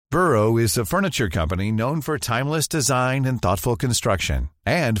Burrow is a furniture company known for timeless design and thoughtful construction,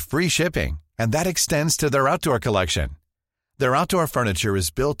 and free shipping, and that extends to their outdoor collection. Their outdoor furniture is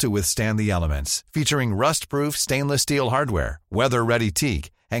built to withstand the elements, featuring rust-proof stainless steel hardware, weather-ready teak,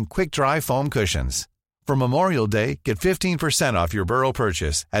 and quick-dry foam cushions. For Memorial Day, get 15% off your Burrow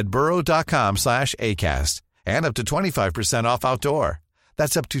purchase at burrow.com/ACAST, and up to 25% off outdoor.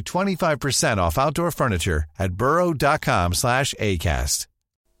 That's up to 25% off outdoor furniture at burrow.com/ACAST.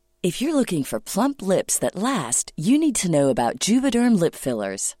 If you're looking for plump lips that last, you need to know about Juvederm lip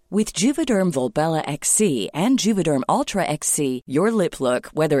fillers. With Juvederm Volbella XC and Juvederm Ultra XC, your lip look,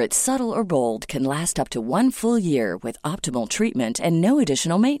 whether it's subtle or bold, can last up to 1 full year with optimal treatment and no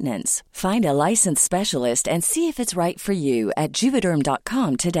additional maintenance. Find a licensed specialist and see if it's right for you at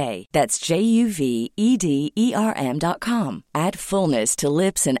Juvederm.com today. That's JUVEDERM.com. Add fullness to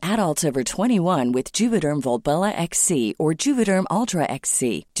lips in adults over 21 with Juvederm Volbella XC or Juvederm Ultra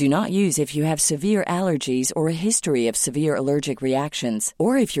XC. Do not use if you have severe allergies or a history of severe allergic reactions,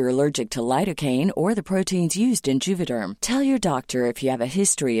 or if you're allergic to lidocaine or the proteins used in Juvederm. Tell your doctor if you have a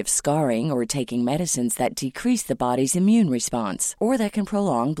history of scarring or taking medicines that decrease the body's immune response or that can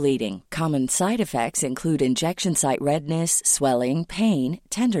prolong bleeding. Common side effects include injection site redness, swelling, pain,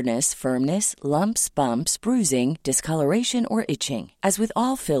 tenderness, firmness, lumps, bumps, bruising, discoloration, or itching. As with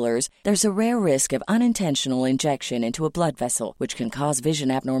all fillers, there's a rare risk of unintentional injection into a blood vessel, which can cause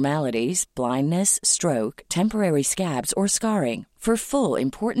vision abnormalities, blindness, stroke, temporary scabs, or scarring. For full,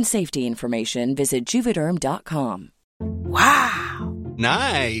 important safety information, visit Juvederm.com. Wow!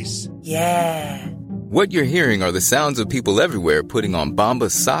 Nice! Yeah! What you're hearing are the sounds of people everywhere putting on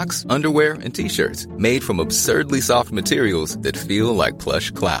Bombas socks, underwear, and T-shirts made from absurdly soft materials that feel like plush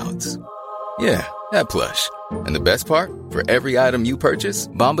clouds. Yeah, that plush. And the best part? For every item you purchase,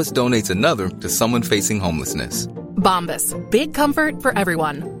 Bombas donates another to someone facing homelessness. Bombas. Big comfort for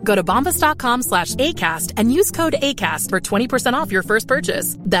everyone. Go to bombas.com/ACAST and use code ACAST for 20% off your first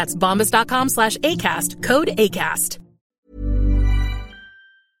purchase. That's bombas.com/ACAST. Code ACAST.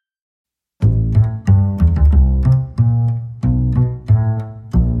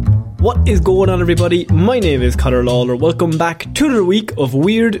 What is going on, everybody? My name is Conor Lawler. Welcome back to another week of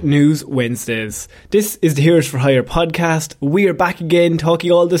Weird News Wednesdays. This is the Heroes for Hire podcast. We are back again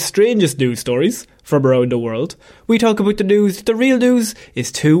talking all the strangest news stories from around the world. We talk about the news the real news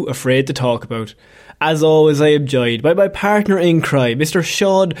is too afraid to talk about. As always, I am joined by my partner in crime, Mr.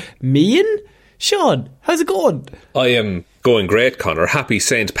 Sean Meehan. Sean, how's it going? I am going great, Conor. Happy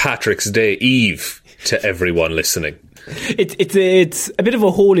St. Patrick's Day Eve to everyone listening. It's a bit of a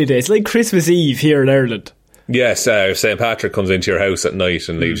holy day. It's like Christmas Eve here in Ireland. Yes, St. Patrick comes into your house at night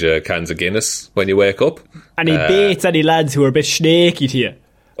and leaves you cans of Guinness when you wake up. And he baits any lads who are a bit snaky to you.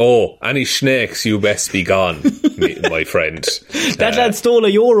 Oh, any snakes, you best be gone, my friend. That lad stole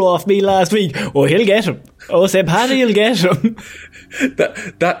 €1 off me last week. Oh, he'll get him. Oh, St. Paddy, he'll get him.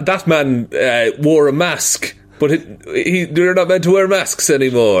 That man wore a mask, but they're not meant to wear masks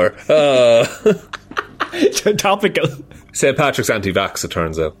anymore. Topical. St. Patrick's anti-vax, it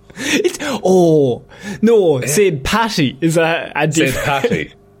turns out. St. Patty is a St.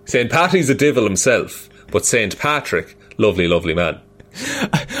 Patty. St. Patty's a devil himself, but St. Patrick, lovely, lovely man.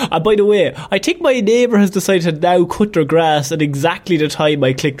 By the way, I think my neighbour has decided to now cut their grass at exactly the time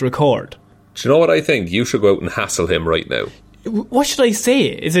I clicked record. Do you know what I think? You should go out and hassle him right now. What should I say?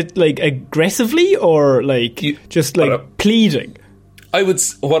 Is it like aggressively or like pleading?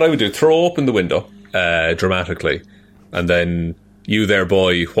 What I would do, throw open the window dramatically, and then, you there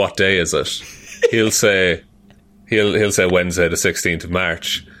boy, what day is it? He'll say Wednesday the 16th of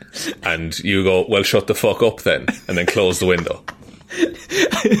March, and you go, well, shut the fuck up then, and then close the window.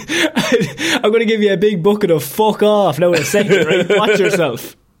 I'm going to give you a big bucket of fuck off now in a second, right?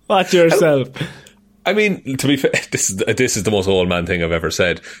 Watch yourself. I mean, to be fair, this is the most old man thing I've ever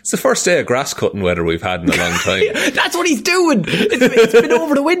said. It's the first day of grass cutting weather we've had in a long time. That's what he's doing. It's been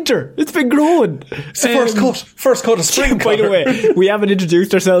over the winter. It's been growing. It's the first cut of spring. By the way, we haven't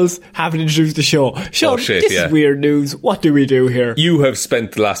introduced ourselves, haven't introduced the show. Sean, this is weird news. What do we do here? You have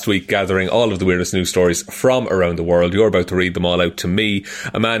spent the last week gathering all of the weirdest news stories from around the world. You're about to read them all out to me,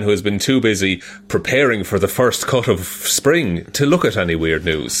 a man who has been too busy preparing for the first cut of spring to look at any weird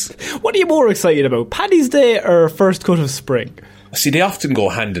news. What are you more excited about? Paddy's Day or first cut of spring? See, they often go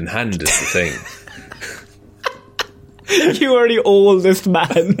hand in hand, is the thing. You are the oldest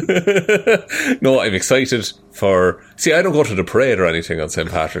man. No, I'm excited for... See, I don't go to the parade or anything on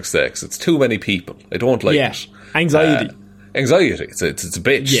St. Patrick's Day because it's too many people. I don't like it. Anxiety. Anxiety. It's a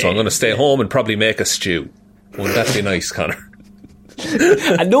bitch, so I'm going to stay home and probably make a stew. Wouldn't that be nice, Conor?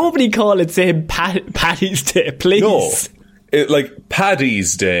 And nobody call it St. Paddy's Day, please. No. like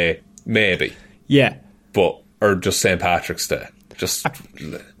Paddy's Day, maybe. Yeah. Or just St. Patrick's Day.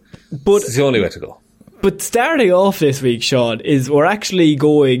 But it's the only way to go. But starting off this week, Sean, is we're actually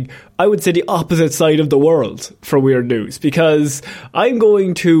going, I would say, the opposite side of the world for Weird News, because I'm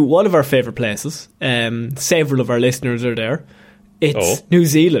going to one of our favourite places. Several of our listeners are there. It's New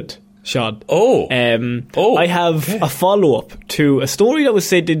Zealand, Sean. I have a follow-up to a story that was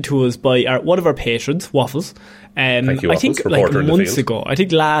sent in to us by one of our patrons, Waffles. Thank you, I Waffles, think like months ago. I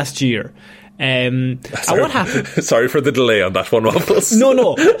think last year. And what happened? Sorry for the delay on that one, Waffles.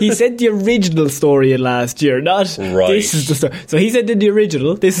 No, he sent the original story in last year, not this is the story. So he sent in the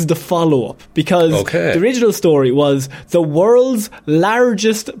original, this is the follow-up, because the original story was the world's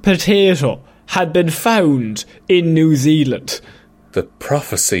largest potato had been found in New Zealand. The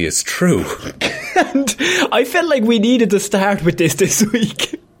prophecy is true. And I felt like we needed to start with this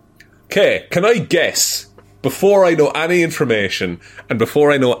week. Okay, can I guess, before I know any information and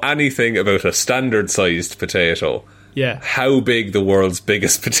before I know anything about a standard-sized potato, how big the world's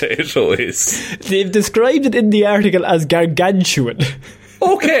biggest potato is? They've described it in the article as gargantuan.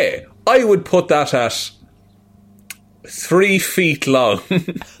 Okay, I would put that at 3 feet long.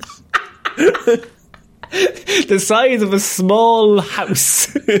 The size of a small house.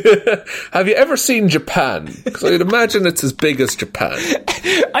 Have you ever seen Japan? Because I'd imagine it's as big as Japan.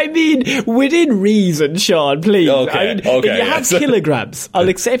 I mean, within reason, Sean, please. Okay, if you have kilograms, I'll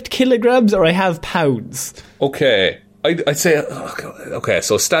accept kilograms, or I have pounds. Okay. I'd say, okay,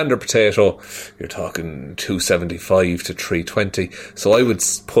 so standard potato, you're talking 275 to 320. So I would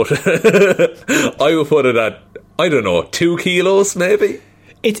put it at, I don't know, 2 kilos maybe?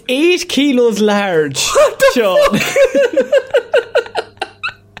 It's 8 kilos large, Sean.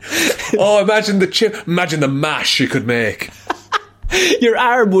 Imagine the mash you could make. Your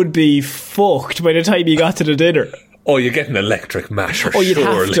arm would be fucked by the time you got to the dinner. Oh, you get an electric masher, you'd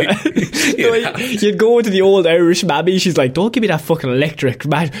surely. Have to. You'd go to the old Irish mammy, she's like, don't give me that fucking electric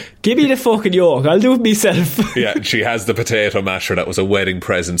mash. Give me the fucking yoke, I'll do it myself. Yeah, she has the potato masher that was a wedding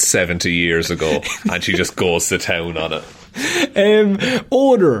present 70 years ago, and she just goes to town on it.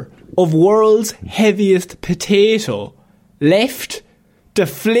 Owner of world's heaviest potato left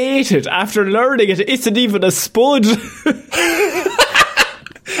deflated after learning it isn't even a spud.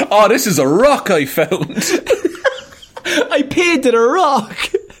 Oh, this is a rock I found. I painted a rock.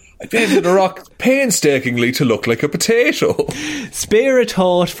 I painted a rock painstakingly to look like a potato. Spare a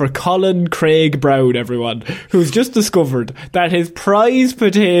thought for Colin Craig Brown, everyone, who's just discovered that his prize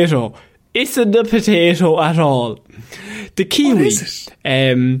potato isn't a potato at all. The kiwi. What is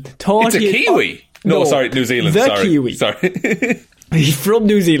it? Thought it's a kiwi. No, sorry, New Zealand. The sorry. kiwi. Sorry. He's from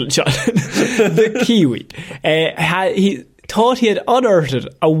New Zealand, Sean. The kiwi. He thought he had unearthed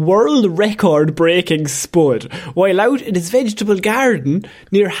a world record breaking spud while out in his vegetable garden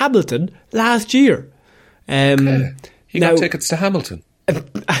near Hamilton last year. He got tickets to Hamilton.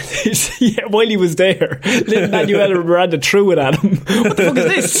 Yeah, while he was there, Lin-Manuel Miranda threw it at him. What the fuck is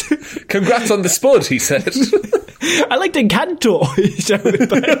this? Congrats on the spud, he said. I like the Encanto, he shouted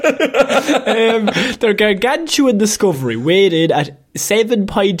back. Their gargantuan discovery weighed in at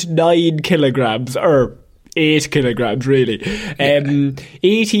 7.9 kilograms, or 8 kilograms really,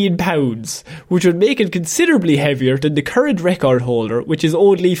 18 pounds, which would make it considerably heavier than the current record holder, which is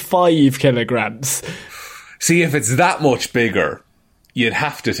only 5 kilograms. See, if it's that much bigger, you'd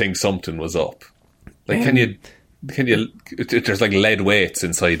have to think something was up. Like, can you, there's like lead weights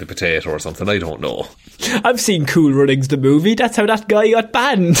inside the potato or something, I don't know. I've seen Cool Runnings the movie, that's how that guy got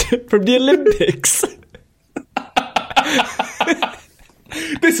banned from the Olympics.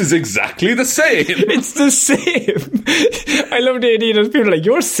 This is exactly the same. It's the same. I love the idea that people are like,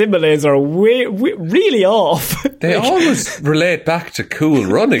 your similes are really off. They always relate back to Cool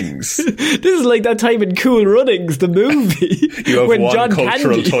Runnings. This is like that time in Cool Runnings, the movie. You have when one John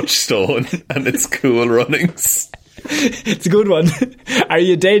cultural Candy, touchstone, and it's Cool Runnings. It's a good one. Are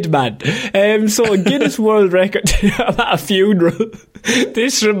you dead, man? So a Guinness World Record. I'm at a funeral.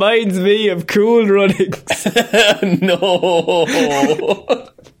 This reminds me of Cool Runnings. No.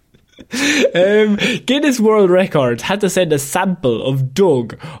 Guinness World Records had to send a sample of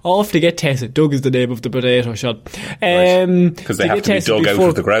Doug off to get tested. Doug is the name of the potato shot. Because they have to be dug out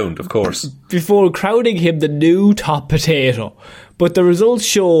of the ground, of course. Before crowning him the new top potato. But the results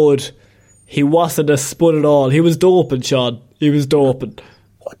showed he wasn't a spud at all. He was doping, Sean. He was doping.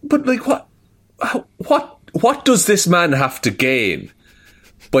 But like, what does this man have to gain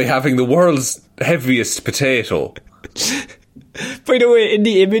by having the world's heaviest potato By the way, in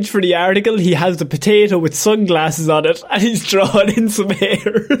the image for the article, he has the potato with sunglasses on it, and he's drawn in some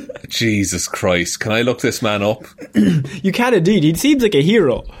hair. Jesus Christ. Can I look this man up? You can indeed. He seems like a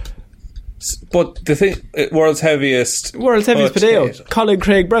hero. But the thing, world's heaviest potato. Colin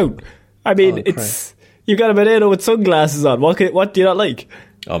Craig Brown. I mean, you've got a potato with sunglasses on. What do you not like?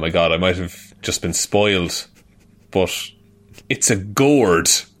 Oh my God, I might have just been spoiled. But it's a gourd.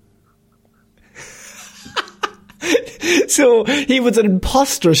 So he was an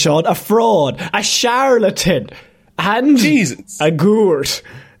imposter, Sean, a fraud, a charlatan, and Jesus. a gourd,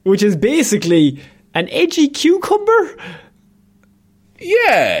 which is basically an edgy cucumber.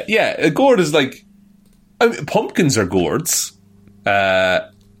 Yeah. A gourd is like... I mean, pumpkins are gourds.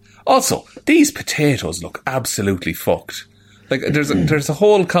 Also, these potatoes look absolutely fucked. Like, there's a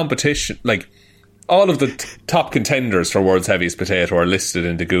whole competition. Like, all of the top contenders for world's heaviest potato are listed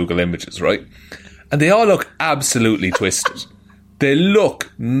in the Google images, right? And they all look absolutely twisted. They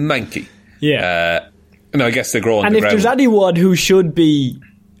look manky. Yeah. I guess they grow on and the ground. And if there's anyone who should be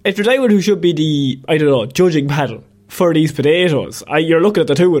the, I don't know, judging panel for these potatoes, you're looking at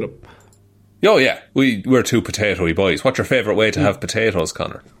the two of them. Oh yeah, we're two potatoey boys. What's your favourite way to have potatoes,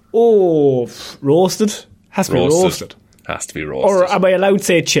 Connor? Oh, roasted. Has to be roasted. Has to be roasted. Or am I allowed to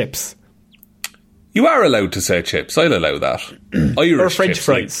say chips? You are allowed to say chips. I'll allow that. Irish or French chips,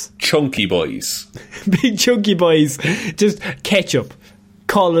 fries. like chunky boys. Big chunky boys. Just ketchup.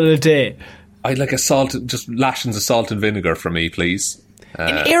 Call it a day. I'd like just lashings of salt and vinegar for me, please.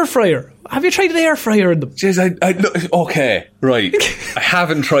 An air fryer. Have you tried an air fryer in them? Jeez, okay, right. I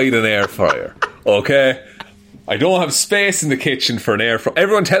haven't tried an air fryer. Okay? I don't have space in the kitchen for an air fryer.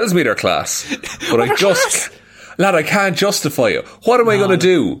 Everyone tells me they're class. But I can't justify it. What am I going to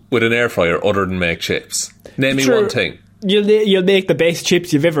do with an air fryer other than make chips? Name me one thing. You'll make the best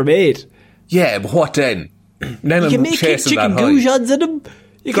chips you've ever made. Yeah, but what then? Then you can make chicken goujons in them.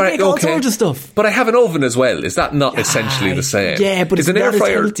 You can make all sorts of stuff. But I have an oven as well. Is that not essentially the same? Yeah, but it's an air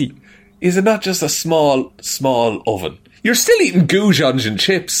fryer. Is it not just a small oven? You're still eating goujons and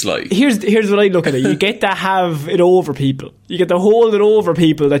chips, like. Here's what I look at it. You get to have it over people. You get to hold it over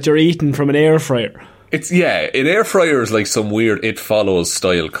people that you're eating from an air fryer. An air fryer is like some weird It Follows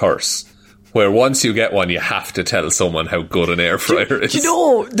style curse, where once you get one, you have to tell someone how good an air fryer is. Do you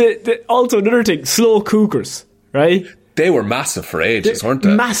know, also another thing, slow cookers, right? They were massive for ages, weren't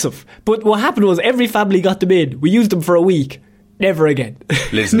they? Massive. But what happened was every family got them in. We used them for a week. Never again.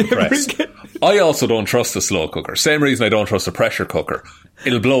 Liz impressed. I also don't trust a slow cooker. Same reason I don't trust a pressure cooker.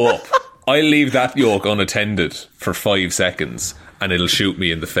 It'll blow up. I'll leave that yolk unattended for 5 seconds and it'll shoot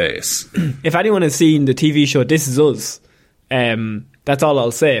me in the face. If anyone has seen the TV show This Is Us, that's all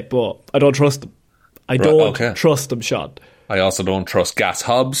I'll say, but I don't trust them. I don't trust them, Sean. I also don't trust gas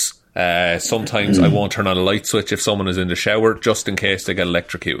hobs. Sometimes I won't turn on a light switch if someone is in the shower, just in case they get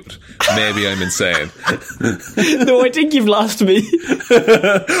electrocuted. Maybe I'm insane. No, I think you've lost me.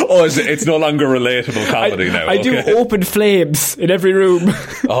 It's no longer relatable comedy now. I do open flames in every room.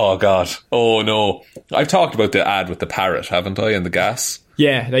 Oh God. Oh no. I've talked about the ad with the parrot, haven't I, and the gas?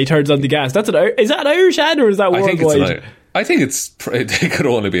 Yeah, he turns on the gas. Is that an Irish ad or is that worldwide? I think it could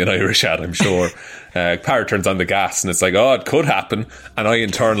only be an Irish ad, I'm sure. Parrot turns on the gas and it's like, oh, it could happen. And I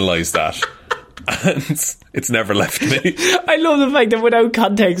internalised that. And it's never left me. I love the fact that without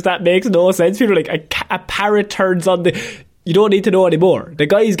context, that makes no sense. People are like, a parrot turns on the... You don't need to know anymore. The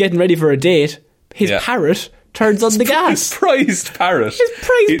guy's getting ready for a date. His parrot turns on the gas. His prized parrot. His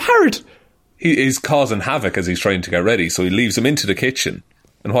prized parrot. He is causing havoc as he's trying to get ready. So he leaves him into the kitchen.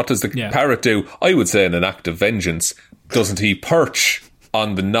 And what does the parrot do? I would say in an act of vengeance, doesn't he perch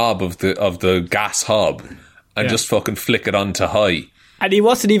on the knob of the gas hob and just fucking flick it onto high? And he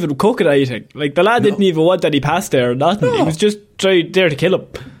wasn't even cooking anything. Like, the lad didn't even want that he passed there or nothing. No. He was just there to kill him.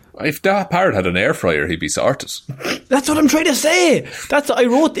 If that parrot had an air fryer, he'd be sorted. That's what I'm trying to say. That's what I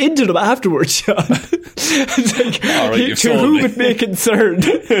wrote into them afterwards, Sean. It's like, all right, to whom it may concern.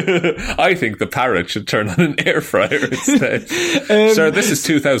 I think the parrot should turn on an air fryer instead. Sir, this is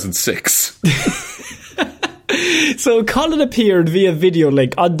 2006. So Colin appeared via video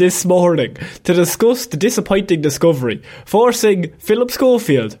link on This Morning to discuss the disappointing discovery, forcing Philip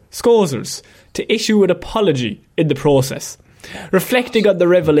Schofield, Scozers, to issue an apology in the process. Reflecting on the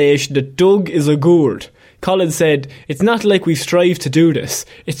revelation that Doug is a gourd, Colin said, "It's not like we strive to do this.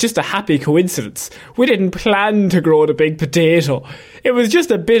 It's just a happy coincidence. We didn't plan to grow the big potato. It was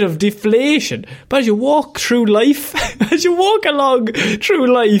just a bit of deflation. But as you walk through life, as you walk along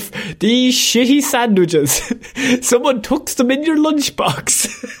through life, these shitty sandwiches, someone tucks them in your lunchbox."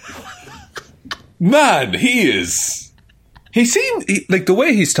 Man, he is He seemed like the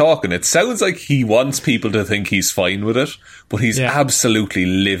way he's talking. It sounds like he wants people to think he's fine with it, but he's absolutely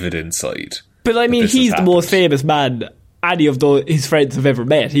livid inside. But I mean, he's the most famous man any of his friends have ever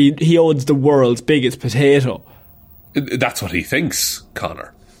met. He owns the world's biggest potato. That's what he thinks,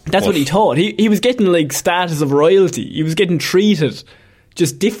 Connor. That's what he thought. He was getting like status of royalty. He was getting treated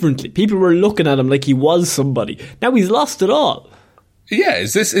just differently. People were looking at him like he was somebody. Now he's lost it all. Yeah,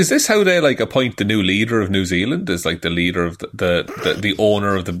 is this how they like appoint the new leader of New Zealand? Is like the leader of the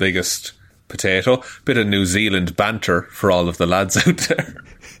owner of the biggest potato? Bit of New Zealand banter for all of the lads out there.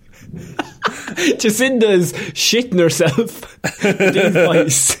 Jacinda's shitting herself with these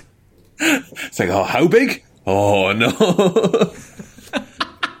mice. It's like, oh, how big? Oh no.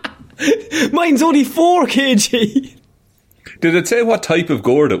 Mine's only 4 kg. Did it say what type of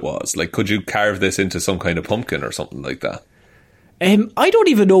gourd it was? Like, could you carve this into some kind of pumpkin or something like that? I don't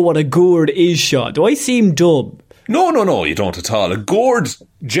even know what a gourd is, Sean. Do I seem dumb? No, you don't at all. A gourd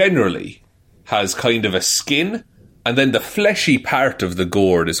generally has kind of a skin, and then the fleshy part of the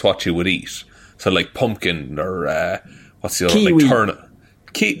gourd is what you would eat. So like pumpkin or what's the other, kiwi. Like turnip.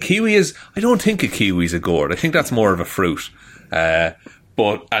 Kiwi is, I don't think a kiwi's a gourd. I think that's more of a fruit. And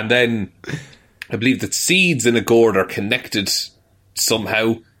then I believe that seeds in a gourd are connected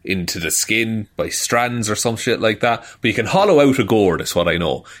somehow into the skin by strands or some shit like that. But you can hollow out a gourd, is what I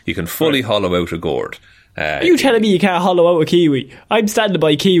know. You can fully hollow out a gourd. Are you telling me you can't hollow out a kiwi? I'm standing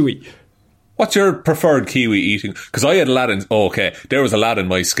by kiwi. What's your preferred kiwi eating? Because I had a lad in... Oh, okay, there was a lad in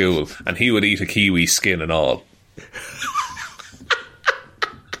my school and he would eat a kiwi skin and all.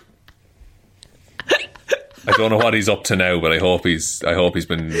 I don't know what he's up to now, but I hope he's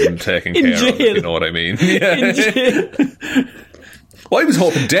been taken care of, if you know what I mean. Yeah. In jail. Well, I was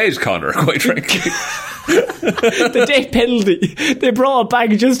hoping dead, Connor, quite frankly. The death penalty. They brought it back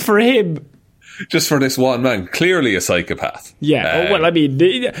just for him. Just for this one man. Clearly a psychopath. Yeah, well, I mean,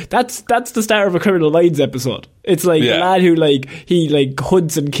 that's the start of a Criminal Minds episode. It's like a lad who, like, he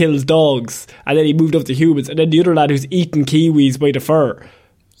hunts and kills dogs, and then he moved up to humans, and then the other lad who's eating kiwis by the fur.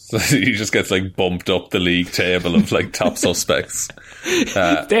 So he just gets, like, bumped up the league table of, like, top suspects.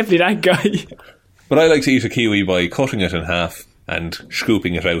 Definitely that guy. But I like to eat a kiwi by cutting it in half and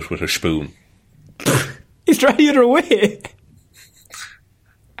scooping it out with a spoon. He's trying the other way.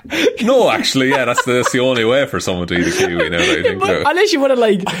 No, actually, yeah, that's the only way for someone to eat a kiwi now that I think about it. Unless you want to,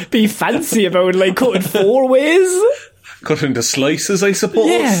 like, be fancy about, like, cutting 4 ways. Cut into slices, I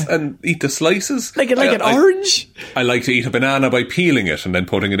suppose, and eat the slices. Like an orange? I like to eat a banana by peeling it and then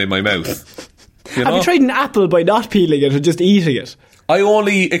putting it in my mouth. You know? Have you tried an apple by not peeling it and just eating it? I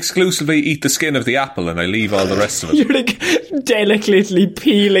only exclusively eat the skin of the apple and I leave all the rest of it. You're like delicately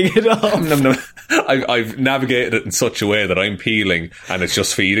peeling it off. No. I've navigated it in such a way that I'm peeling and it's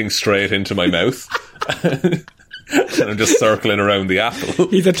just feeding straight into my mouth. And I'm just circling around the apple.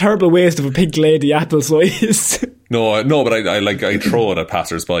 He's a terrible waste of a pink lady apple, so he is. No, but I throw it at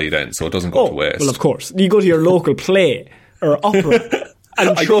passers-by then, so it doesn't go to waste. Well, of course. You go to your local play or opera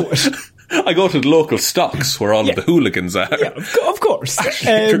and throw it. I go to the local stocks where all of the hooligans are. Yeah, of course.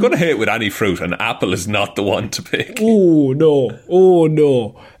 If you're going to hate with any fruit, an apple is not the one to pick. Oh,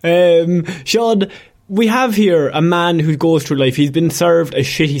 no. Sean, we have here a man who goes through life. He's been served a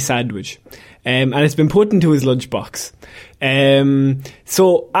shitty sandwich. And it's been put into his lunchbox.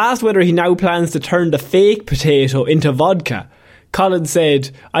 So, asked whether he now plans to turn the fake potato into vodka, Colin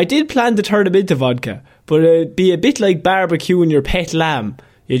said, I did plan to turn him into vodka, but it'd be a bit like barbecuing your pet lamb.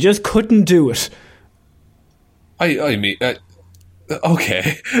 You just couldn't do it. I mean,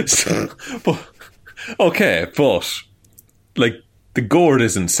 okay. But like, the gourd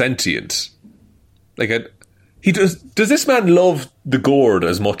isn't sentient. Like, does this man love the gourd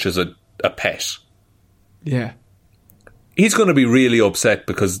as much as a pet? Yeah. He's going to be really upset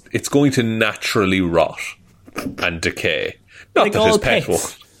because it's going to naturally rot and decay. Not like that his pet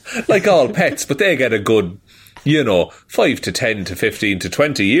won't. Like all pets, but they get a good, 5 to 10 to 15 to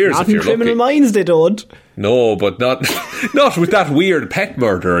 20 years not if you're in Criminal lucky. Minds they don't. No, but not with that weird pet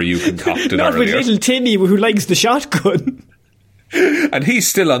murderer you concocted not earlier. with little Timmy who likes the shotgun. And he's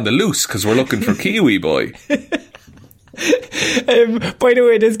still on the loose because we're looking for Kiwi Boy. By the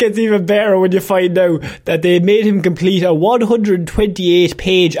way, this gets even better when you find out that they made him complete a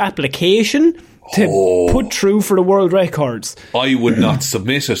 128-page application to put through for the world records. I would not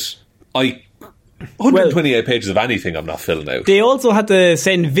submit it. 128 pages of anything I'm not filling out. They also had to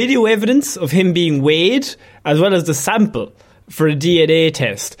send video evidence of him being weighed, as well as the sample for a DNA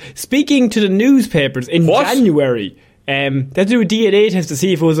test. Speaking to the newspapers in January, they had to do a DNA test to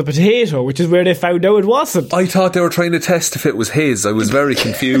see if it was a potato, which is where they found out it wasn't. I thought they were trying to test if it was his. I was very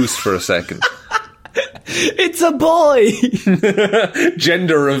confused for a second. It's a boy.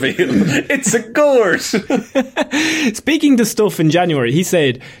 Gender reveal. It's a gourd. Speaking to Stuff in January, he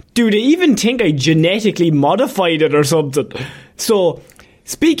said, do they even think I genetically modified it or something? So,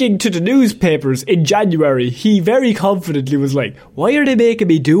 speaking to the newspapers in January, he very confidently was like, why are they making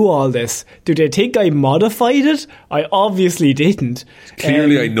me do all this? Do they think I modified it? I obviously didn't.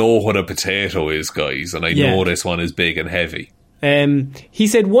 Clearly I know what a potato is, guys, and I know this one is big and heavy. He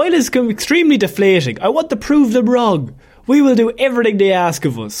said, while it's extremely deflating, I want to prove them wrong. We will do everything they ask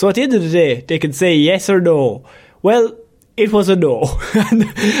of us. So at the end of the day, they can say yes or no. Well, it was a no.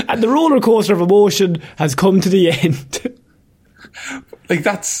 And the roller coaster of emotion has come to the end. Like,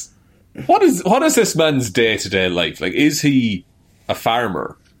 that's... What is this man's day-to-day life? Like, is he a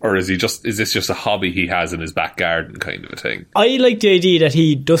farmer? Or is this just a hobby he has in his back garden kind of a thing? I like the idea that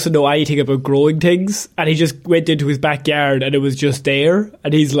he doesn't know anything about growing things, and he just went into his backyard and it was just there,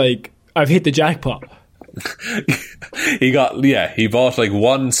 and he's like, I've hit the jackpot. He bought like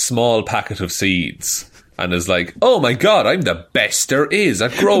one small packet of seeds and is like, oh my god, I'm the best there is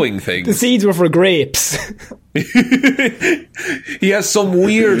at growing things. The seeds were for grapes. He has some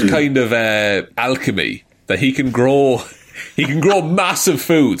weird kind of alchemy that he can grow massive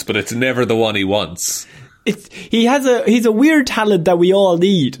foods, but it's never the one he wants. He's a weird talent that we all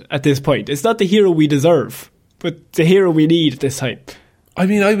need at this point. It's not the hero we deserve, but the hero we need at this time. I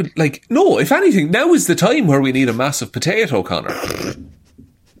mean, I would no, if anything, now is the time where we need a massive potato, Connor.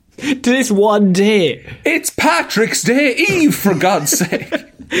 To this one day. It's Patrick's Day Eve, for God's sake.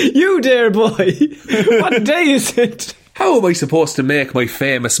 You dare, boy. What day is it? How am I supposed to make my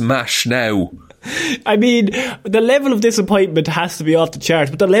famous mash now? I mean, the level of disappointment has to be off the charts,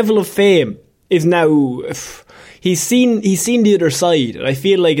 but the level of fame is now... He's seen the other side, and I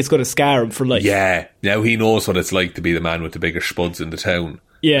feel like it's going to scar him for life. Yeah, now he knows what it's like to be the man with the biggest spuds in the town.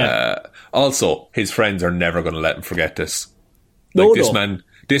 Yeah. Also, his friends are never going to let him forget this. This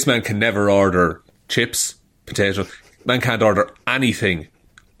man can never order chips, potatoes. Man can't order anything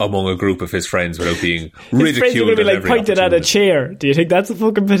among a group of his friends without being ridiculed. His friends are going to be like pointed at a chair. Do you think that's a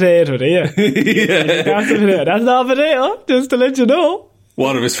fucking potato, do you? Yeah. That's a potato. That's not a potato, just to let you know.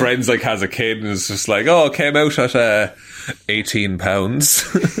 One of his friends has a kid and is just like, oh, it came out at £18.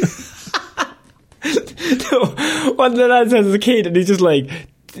 No, one of the lads has a kid and he's just like,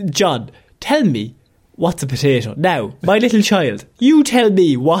 John, tell me, what's a potato? Now, my little child, you tell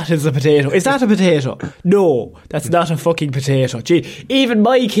me what is a potato. Is that a potato? No, that's not a fucking potato. Gee, even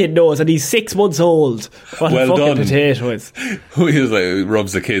my kid knows, and he's 6 months old, what a fucking potato is. He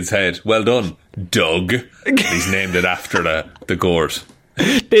rubs the kid's head. Well done, Doug. He's named it after the gourd.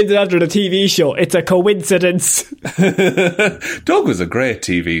 Named it after the TV show. It's a coincidence. Doug was a great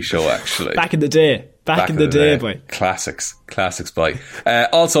TV show, actually. Back in the day. Back in the day, boy. Classics, boy.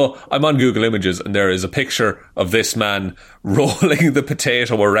 Also, I'm on Google Images and there is a picture of this man rolling the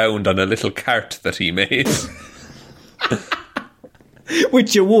potato around on a little cart that he made.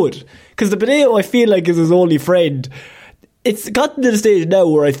 Which you would. Because the potato, I feel like, is his only friend. It's gotten to the stage now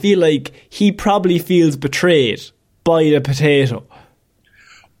where I feel like he probably feels betrayed by the potato.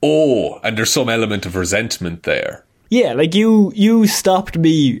 Oh, and there's some element of resentment there. Yeah, like you stopped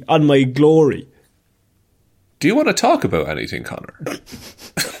me on my glory. Do you want to talk about anything, Connor?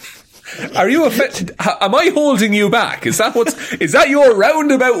 Are you offended? Am I holding you back? Is that your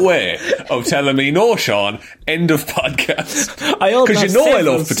roundabout way of telling me, no, Sean, end of podcast? Because you know I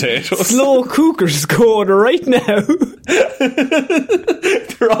love potatoes. Slow cookers going right now.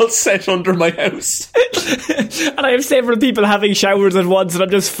 They're all set under my house. And I have several people having showers at once and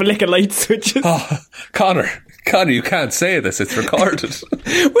I'm just flicking light switches. Oh, Connor, you can't say this. It's recorded.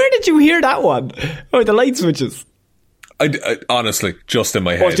 Where did you hear that one? Oh, the light switches. I honestly, just in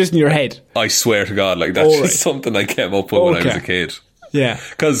my head. Oh, just in your head. I swear to God, that's just something I came up with when I was a kid. Yeah.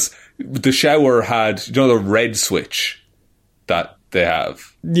 Because the shower had, the red switch that they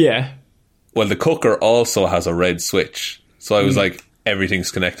have? Yeah. Well, the cooker also has a red switch. So I was like,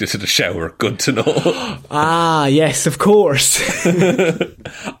 everything's connected to the shower. Good to know. Ah, yes, of course. I'm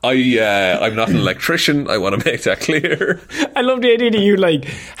not an electrician. I want to make that clear. I love the idea that you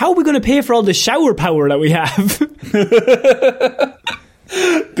how are we going to pay for all the shower power that we have?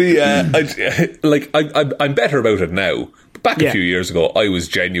 I'm better about it now. But back a few years ago, I was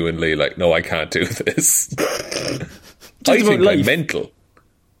genuinely no, I can't do this. I think I'm mental.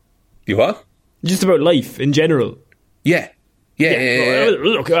 You what? Just about life in general. Yeah.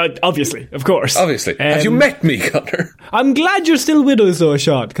 Look, obviously, of course. Obviously. Have you met me, Connor? I'm glad you're still with us, though,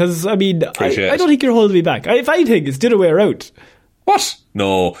 Sean, because, I mean, I don't think you're holding me back. If anything, it's the other way around. What?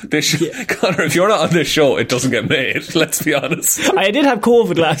 No. Connor, if you're not on this show, it doesn't get made. Let's be honest. I did have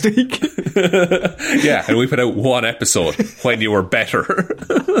COVID last week. Yeah, and we put out one episode when you were better.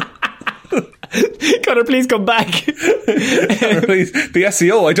 Connor, please come back. Connor, please. The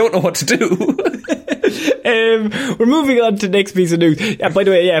SEO, I don't know what to do. We're moving on to the next piece of news. By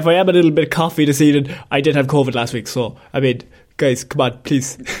the way, if I am a little bit coffee this evening, I did have COVID last week, so I mean, guys, come on,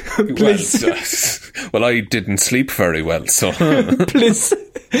 please. Please. Well, I didn't sleep very well, so please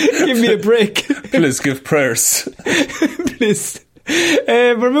give me a break. Please give prayers. Please.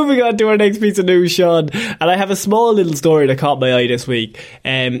 We're moving on to our next piece of news, Sean, and I have a small little story that caught my eye this week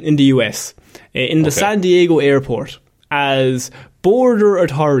in the US, in the San Diego airport, as border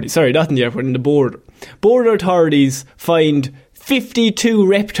authorities, sorry, not in the airport, in the border authorities find 52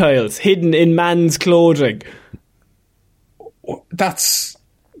 reptiles hidden in man's clothing. That's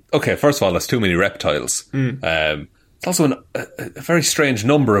okay. First of all, that's too many reptiles. It's also a very strange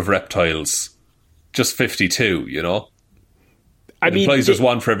number of reptiles. Just 52, you know. It implies there's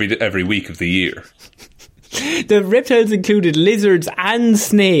one for every week of the year. The reptiles included lizards and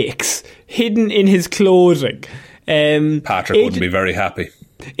snakes hidden in his clothing. Patrick wouldn't be very happy.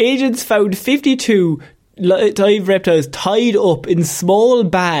 Agents found 52 live reptiles tied up in small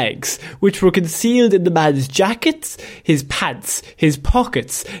bags, which were concealed in the man's jackets, his pants, his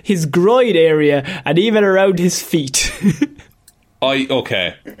pockets, his groin area, and even around his feet. I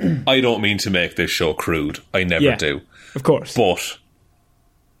don't mean to make this show crude. I never do. Of course. But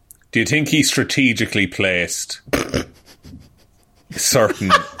do you think he strategically placed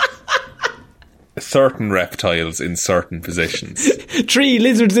certain reptiles in certain positions? 3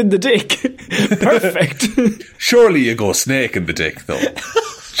 lizards in the dick. Perfect. Surely you go snake in the dick, though.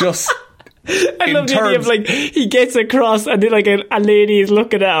 Just... I love the idea of, like, he gets across and then, like, a lady is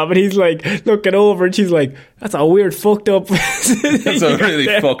looking at him and he's, like, looking over and she's like, that's a weird fucked up... That's a really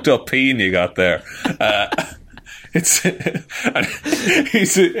fucked up peen you got there. And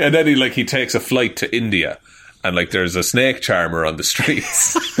then he takes a flight to India and, like, there's a snake charmer on the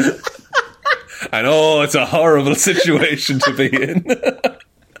streets. And it's a horrible situation to be in.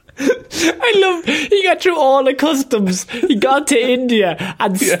 I love he got through all the customs. He got to India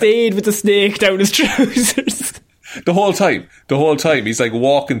and stayed with the snake down his trousers. The whole time he's like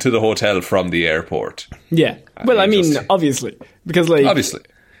walking to the hotel from the airport. Yeah. Well, I mean, obviously, because he's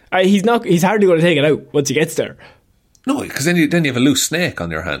hardly going to take it out once he gets there. No, because then you have a loose snake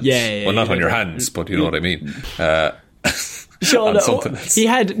on your hands. Yeah, well, not on your hands, but you know what I mean. Sean, he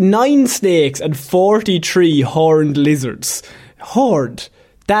had 9 snakes and 43 horned lizards. Horned.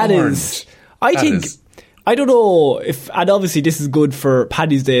 That is, I don't know if, and obviously this is good for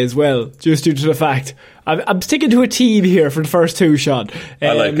Paddy's Day as well, just due to the fact, I'm sticking to a team here for the first 2, Sean.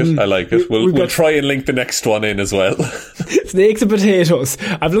 I like it. We'll try and link the next one in as well. Snakes and potatoes.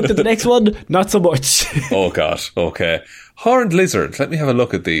 I've looked at the next one, not so much. Oh God, okay. Horned lizard, let me have a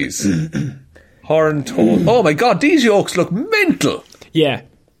look at these. Horned toad. Oh my God, these yolks look mental. Yeah.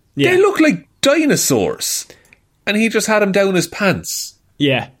 They look like dinosaurs. And he just had them down his pants.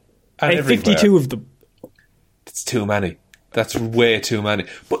 Yeah. I have 52 of them. It's too many. That's way too many.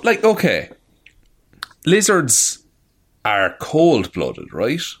 But, like, okay. Lizards are cold-blooded,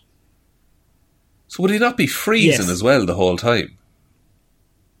 right? So would he not be freezing as well the whole time?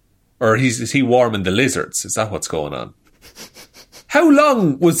 Or is he warming the lizards? Is that what's going on? How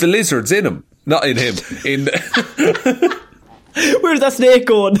long was the lizards in him? Not in him. Where's that snake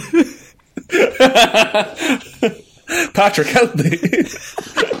going? Patrick, help me.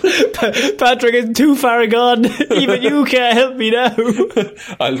 Patrick is too far gone. Even you can't help me now.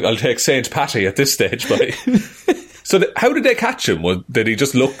 I'll take Saint Patty at this stage, buddy. So how did they catch him? Did he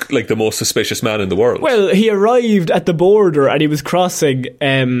just look like the most suspicious man in the world? Well, he arrived at the border and he was crossing,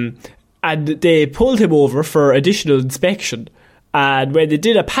 and they pulled him over for additional inspection. And when they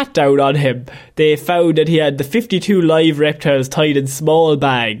did a pat down on him, they found that he had the 52 live reptiles tied in small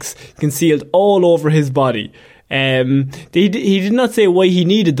bags, concealed all over his body. He did not say why he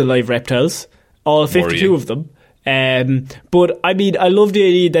needed the live reptiles, all 52 of them. But I mean, I love the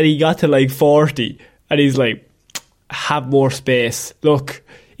idea that he got to like 40 and he's like, have more space. Look,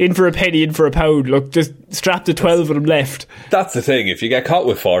 in for a penny, in for a pound. Look, just strap the 12 of them left. That's the thing. If you get caught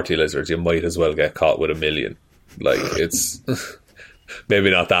with 40 lizards, you might as well get caught with 1,000,000. Like, it's maybe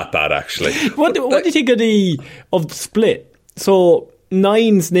not that bad, actually. What do you think of the split? So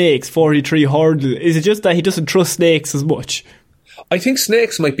 9 snakes, 43 horned. Is it just that he doesn't trust snakes as much? I think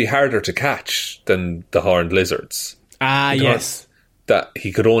snakes might be harder to catch than the horned lizards. Ah, yes. That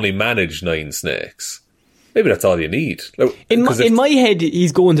he could only manage 9 snakes. Maybe that's all you need. In my head,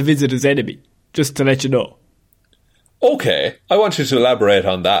 he's going to visit his enemy, just to let you know. Okay, I want you to elaborate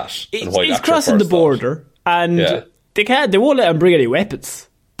on that. And why He's that's your crossing the first thought. border, and they won't let him bring any weapons.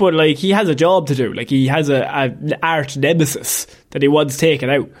 But like, he has a job to do. Like, he has an arch nemesis that he wants taken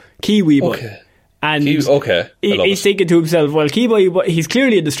out, Kiwi Boy. Okay. And I love he's it. thinking to himself, well, Kiwi Boy, he's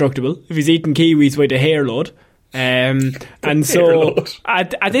clearly indestructible if he's eating kiwis by the hair load. And so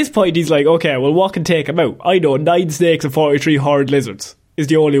at this point, he's like, okay, well, what can take him out? I know 9 snakes and 43 horned lizards is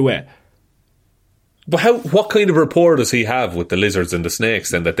the only way. But what kind of rapport does he have with the lizards and the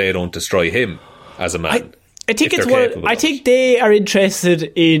snakes then that they don't destroy him as a man? I think if it's they're what capable I of think it? they are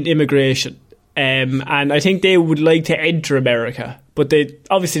interested in immigration, and I think they would like to enter America, but they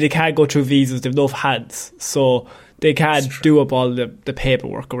can't go through visas. They've no hands, so they can't do up all the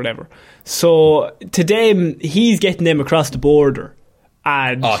paperwork or whatever. So to them, he's getting them across the border.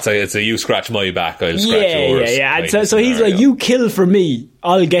 And it's a you scratch my back, I'll scratch yours. Yeah. And kind so of he's like, scenario. you kill for me,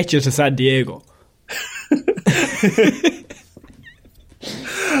 I'll get you to San Diego.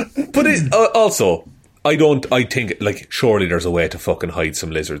 But also, I think, like, surely there's a way to fucking hide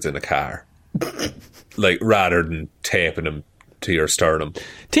some lizards in a car. Like, rather than taping them to your sternum.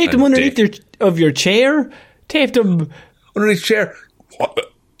 Tape them underneath of your chair. Tape them Underneath the chair.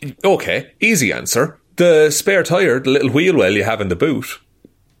 Okay, easy answer. The spare tyre, the little wheel well you have in the boot,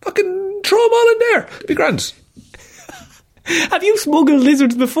 fucking throw them all in there. It'd be grand. Have you smuggled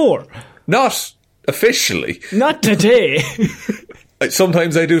lizards before? Not officially. Not today.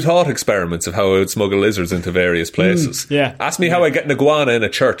 Sometimes I do thought experiments of how I would smuggle lizards into various places. yeah. Ask me how I get an iguana in a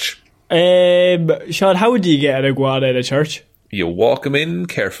church. Sean, how would you get an iguana in a church? You walk them in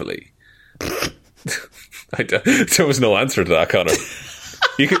carefully. There was no answer to that, Connor.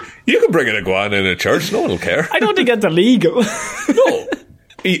 You can bring an iguana in a church. No one will care. I don't think that's illegal. No.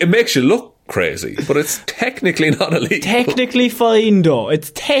 It makes you look crazy, but it's technically not illegal. Technically fine, though.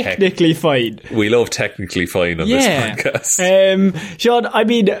 It's technically fine. We love technically fine on this podcast. Sean, I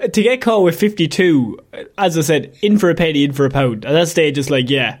mean, to get caught with 52, as I said, in for a penny, in for a pound. At that stage, it's like,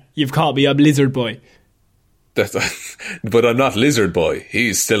 yeah, you've caught me, I'm Lizard Boy. But I'm not Lizard Boy.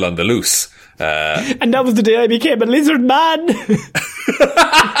 He's still on the loose. And that was the day I became a lizard man.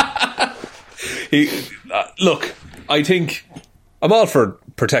 Look, I think I'm all for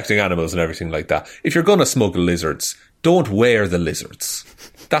protecting animals and everything like that. If you're going to smuggle lizards, don't wear the lizards.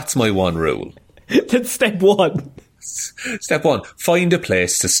 That's my one rule. That's step one. Step one, find a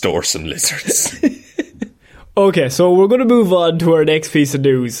place to store some lizards. Okay, so we're going to move on to our next piece of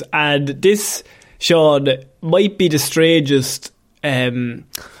news. And this, Sean, might be the strangest...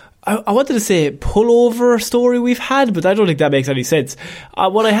 I wanted to say pullover story we've had, but I don't think that makes any sense.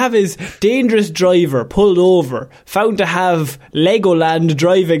 What I have is dangerous driver pulled over, found to have Legoland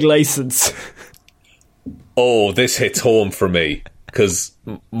driving licence. Oh, this hits home for me, because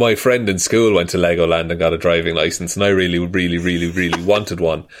my friend in school went to Legoland and got a driving licence, and I really, really, really, really wanted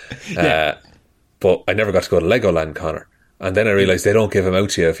one. But I never got to go to Legoland, Connor. And then I realised they don't give them out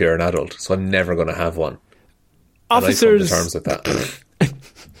to you if you're an adult, so I'm never going to have one. Officers... And I come to terms with that.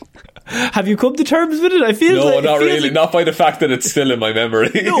 Have you come to terms with it? I feel No, like, not really. Not by the fact that it's still in my memory.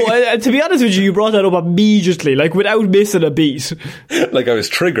 No, to be honest with you brought that up immediately, like without missing a beat. Like I was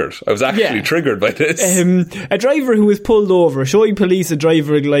triggered. I was actually triggered by this. A driver who was pulled over, showing police a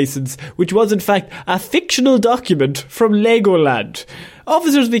driving licence, which was in fact a fictional document from Legoland.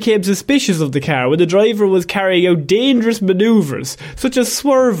 Officers became suspicious of the car when the driver was carrying out dangerous manoeuvres, such as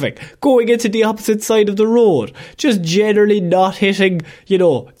swerving, going into the opposite side of the road, just generally not hitting,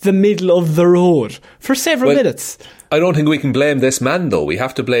 the middle of the road for several minutes. I don't think we can blame this man, though. We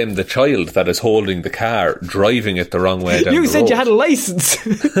have to blame the child that is holding the car, driving it the wrong way down the road. You said you had a licence.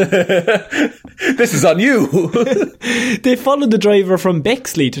 This is on you. They followed the driver from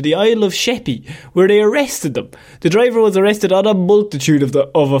Bexley to the Isle of Sheppey, where they arrested them. The driver was arrested on a multitude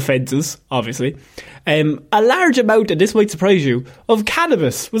of offences, obviously. A large amount, and this might surprise you, of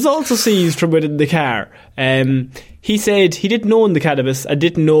cannabis was also seized from within the car. He said he didn't own the cannabis and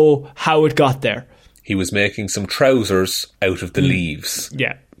didn't know how it got there. He was making some trousers out of the leaves.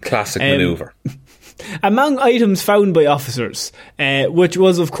 Yeah. Classic manoeuvre. Among items found by officers, which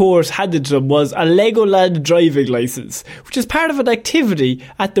was of course handed to them, was a Legoland driving licence, which is part of an activity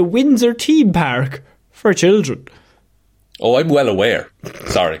at the Windsor Theme Park for children. Oh, I'm well aware.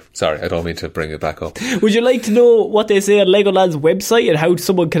 Sorry, I don't mean to bring it back up. Would you like to know what they say on Legoland's website and how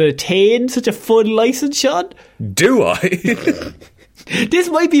someone can attain such a fun licence, Sean? Do I? This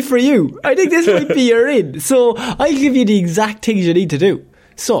might be for you. I think this might be your in. So I'll give you the exact things you need to do.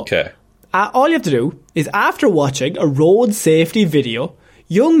 So, all you have to do is, after watching a road safety video,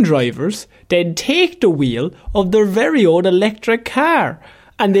 young drivers then take the wheel of their very own electric car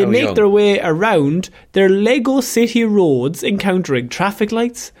And they How make young? their way around their Lego city roads, encountering traffic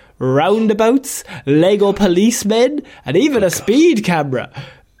lights, roundabouts, Lego policemen, and even a speed camera.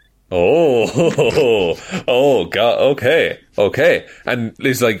 Oh, God. Okay. And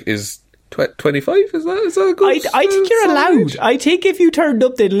it's like, is 25? Is that good? I think you're allowed. I think if you turned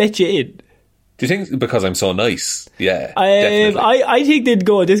up, they'd let you in. Do you think because I'm so nice? Yeah, I definitely. think they'd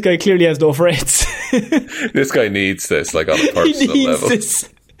go, this guy clearly has no friends. This guy needs this, like, on a He personal needs level. this.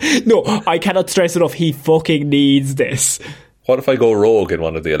 No, I cannot stress enough, he fucking needs this. What if I go rogue in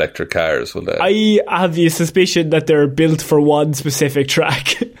one of the electric cars? Will they? I have the suspicion that they're built for one specific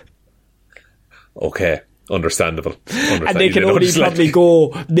track. Okay, understandable. And they can only probably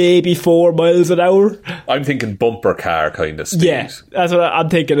go maybe 4 miles an hour. I'm thinking bumper car kind of speed. Yeah, that's what I'm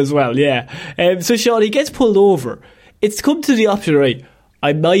thinking as well, yeah. So Sean, he gets pulled over. It's come to the option, right,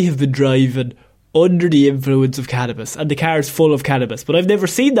 I might have been driving under the influence of cannabis, and the car's full of cannabis, but I've never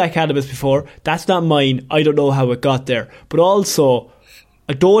seen that cannabis before. That's not mine. I don't know how it got there. But also,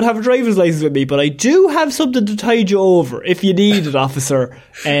 I don't have a driver's license with me, but I do have something to tide you over if you need it, officer.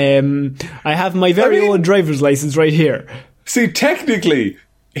 I have my very own driver's license right here. See, technically,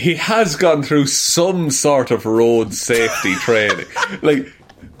 he has gone through some sort of road safety training. Like,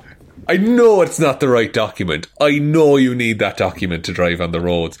 I know it's not the right document. I know you need that document to drive on the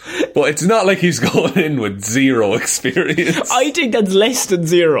roads. But it's not like he's going in with zero experience. I think that's less than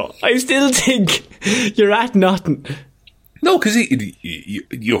zero. I still think you're at nothing. No, because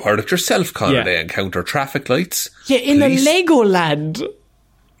you heard it yourself, Conor. Yeah. They encounter traffic lights. Yeah, in police. a Legoland.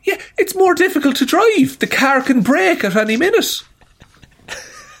 Yeah, it's more difficult to drive. The car can brake at any minute.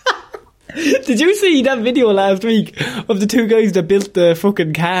 Did you see that video last week of the two guys that built the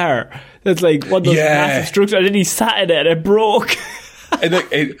fucking car? That's like one of those massive structures, and then he sat in it and it broke. And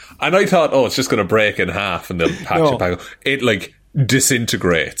I thought, oh, it's just going to break in half and they'll patch it back. It, like,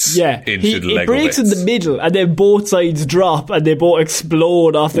 disintegrates into the Lego it breaks bits. in the middle, and then both sides drop, and they both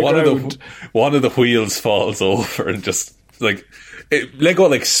explode off the ground. One of the wheels falls over and just, like... Lego,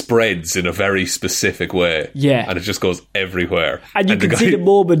 like, spreads in a very specific way. Yeah. And it just goes everywhere. And you can see the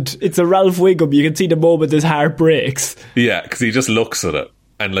moment, it's a Ralph Wiggum, you can see the moment his heart breaks. Yeah, because he just looks at it.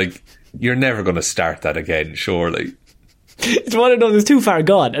 And, like, you're never going to start that again, surely. It's one of those, it's too far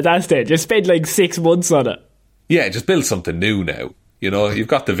gone at that stage. You spent, like, 6 months on it. Yeah, just build something new now. You know, you've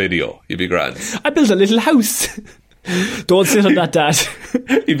got the video. You'd be grand. I built a little house. Don't sit on that, Dad.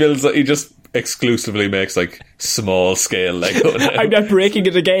 He just exclusively makes, like, small scale Lego now. I'm not breaking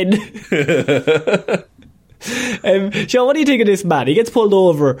it again. Sean, what do you think of this man? He gets pulled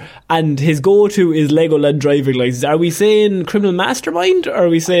over and his go-to is Legoland driving license. Are we saying criminal mastermind, or are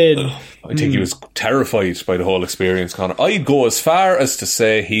we saying... I think he was terrified by the whole experience, Conor. I'd go as far as to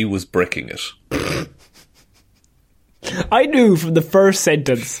say he was bricking it. I knew from the first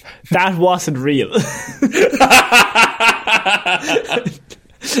sentence that wasn't real.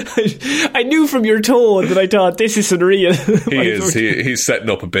 I knew from your tone that I thought this isn't real. He's setting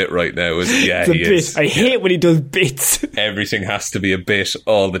up a bit right now, isn't he? Yeah, he is. I hate when he does bits. Everything has to be a bit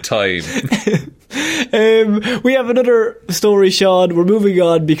all the time. We have another story, Sean. We're moving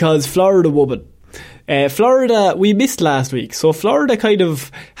on because Florida woman. Florida, we missed last week. So Florida kind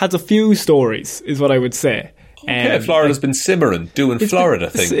of has a few stories, is what I would say. Okay, Florida's been simmering, doing Florida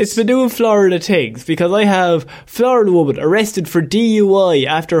things. It's been doing Florida things, because I have Florida woman arrested for DUI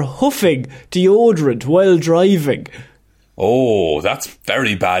after huffing deodorant while driving. Oh, that's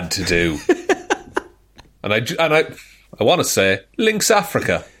very bad to do. and I want to say, Lynx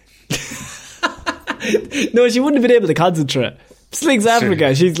Africa. No, she wouldn't have been able to concentrate. Lynx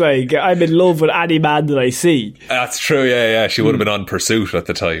Africa, she's like, I'm in love with any man that I see. That's true, yeah. She would have been on Pursuit at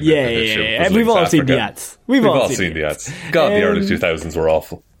the time. Yeah. We've all seen the ads. We've all seen the ads. God, the early 2000s were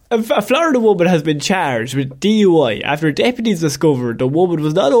awful. A Florida woman has been charged with DUI after deputies discovered the woman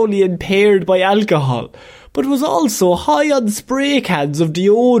was not only impaired by alcohol, but was also high on spray cans of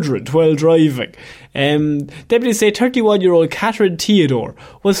deodorant while driving. Deputies say 31-year-old Catherine Theodore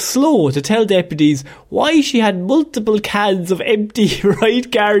was slow to tell deputies why she had multiple cans of empty right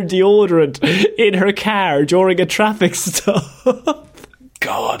guard deodorant in her car during a traffic stop.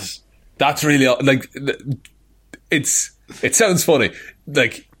 God, that's really, like, it sounds funny.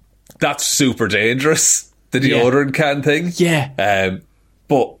 Like, that's super dangerous, the deodorant can thing. Yeah.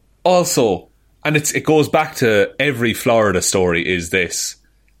 But also, and it goes back to every Florida story is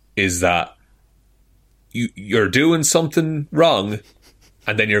that you're doing something wrong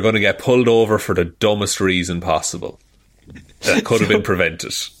and then you're going to get pulled over for the dumbest reason possible that could have been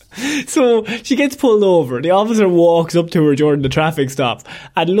prevented. So she gets pulled over. The officer walks up to her during the traffic stop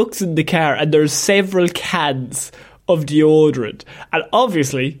and looks in the car, and there's several cans of deodorant. And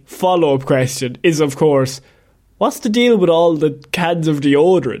obviously, follow-up question is, of course, what's the deal with all the cans of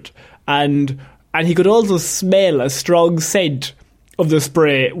deodorant? And he could also smell a strong scent of the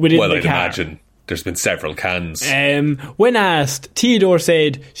spray within the car. Well, I'd imagine there's been several cans. When asked, Theodore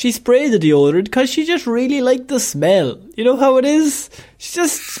said she sprayed the deodorant because she just really liked the smell. You know how it is? She's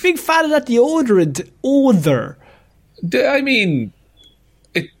just a big fan of that deodorant odour. I mean,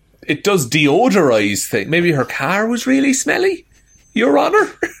 it does deodorise things. Maybe her car was really smelly, Your Honour.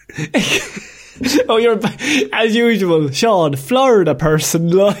 Oh, you're, as usual, Sean, Florida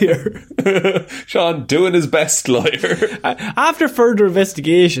person, lawyer. Sean, doing his best, lawyer. After further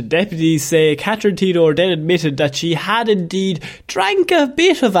investigation, deputies say Catherine Theodore then admitted that she had indeed drank a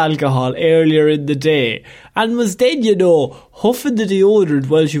bit of alcohol earlier in the day and was then, huffing the deodorant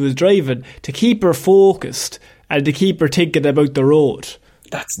while she was driving to keep her focused and to keep her thinking about the road.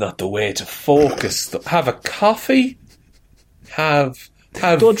 That's not the way to focus. Have a coffee.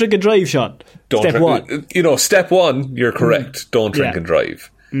 Don't drink and drive, Sean. Step one. Step one, you're correct. Don't drink and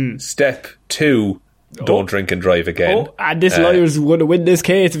drive. Step two, don't drink and drive again. Oh, and this lawyer's going to win this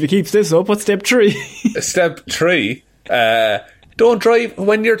case if he keeps this up. What's step three? Step three, don't drive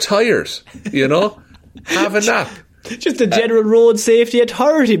when you're tired, Have a nap. Just a general road safety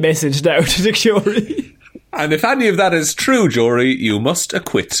authority message now to the jury. And if any of that is true, jury, you must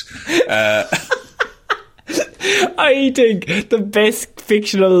acquit. I think the best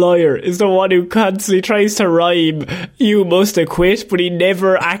fictional lawyer is the one who constantly tries to rhyme "you must acquit," but he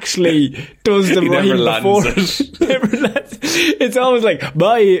never actually does the rhyme before. Never lands. It's always like,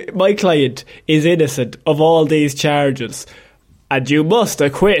 my client is innocent of all these charges, and you must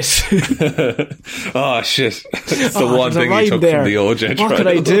acquit. Oh shit! It's the one thing he took from the OJ trial. What could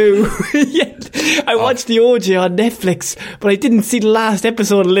I do? I watched the OJ on Netflix, but I didn't see the last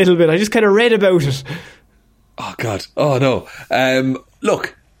episode a little bit. I just kind of read about it. Oh, God. Oh, no.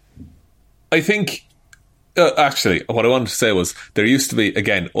 Look, I think... actually, what I wanted to say was there used to be,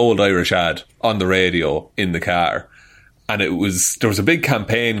 again, old Irish ad on the radio in the car. And there was a big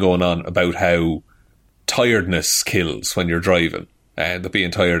campaign going on about how tiredness kills when you're driving. And that being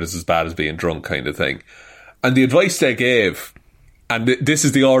tired is as bad as being drunk kind of thing. And the advice they gave, and this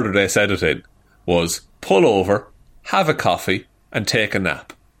is the order they said it in, was pull over, have a coffee, and take a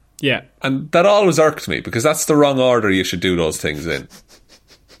nap. Yeah. And that always irked me, because that's the wrong order you should do those things in.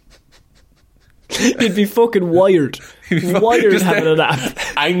 You'd be fucking wired. Wired having a nap.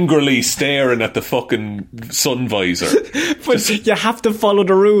 Angrily staring at the fucking sun visor. But you have to follow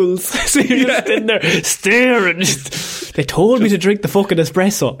the rules. So you're just in there staring. They told me to drink the fucking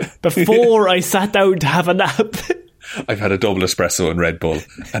espresso before I sat down to have a nap. I've had a double espresso and Red Bull,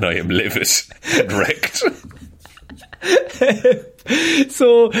 and I am livid and wrecked.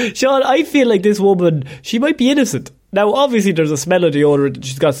 So, Sean, I feel like this woman, she might be innocent. Now, obviously, there's a smell of deodorant.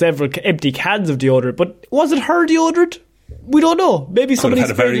 She's got several empty cans of deodorant, but was it her deodorant? We don't know. Maybe somebody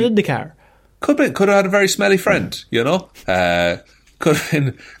sprayed it in the car. Could have had a very smelly friend, Could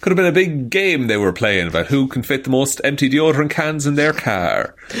have been a big game they were playing about who can fit the most empty deodorant cans in their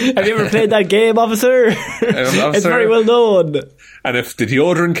car. Have you ever played that game, officer? It's very well known. And if the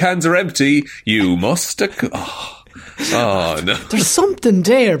deodorant cans are empty, you must... Oh, no. There's something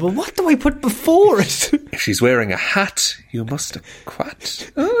there, but what do I put before it? If she's wearing a hat, you must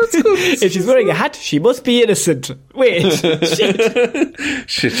acquit. Oh, that's good. If she's wearing a hat, she must be innocent. Wait, shit.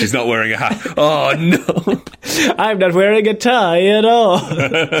 Shit, she's not wearing a hat. Oh, no. I'm not wearing a tie at all.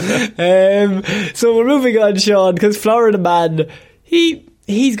 So we're moving on, Sean, because Florida Man,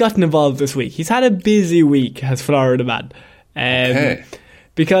 he's gotten involved this week. He's had a busy week as Florida Man. Okay.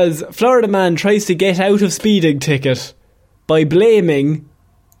 Because Florida Man tries to get out of speeding ticket by blaming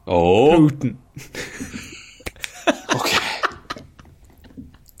Putin. Okay.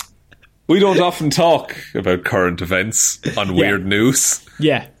 We don't often talk about current events on Weird News.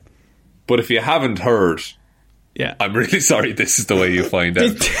 Yeah. But if you haven't heard, I'm really sorry this is the way you find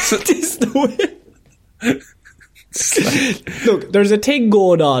out. This is the way. Look, there's a thing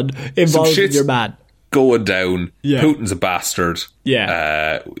going on involving your man. Going down. Yeah. Putin's a bastard.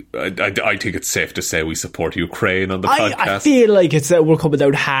 Yeah. I think it's safe to say we support Ukraine on the podcast. I feel like we're coming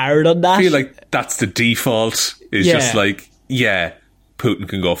down hard on that. I feel like that's the default. Is just like, Putin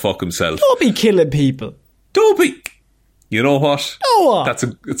can go fuck himself. Don't be killing people. Don't be. You know what? No.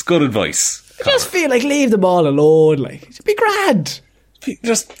 It's good advice. I just feel like leave them all alone. Like, it'd be grand.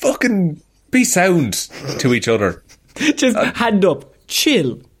 Just fucking be sound to each other. Just hand up.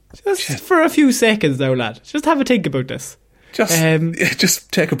 Chill. Just for a few seconds now, lad. Just have a think about this. Just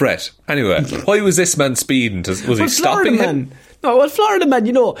take a breath. Anyway, why was this man speeding? Was he stopping him? No, Florida Man,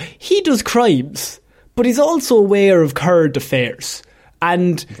 he does crimes, but he's also aware of current affairs.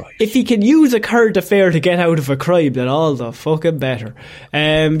 And if he can use a current affair to get out of a crime, then all the fucking better.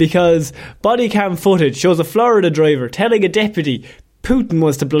 Because body cam footage shows a Florida driver telling a deputy Putin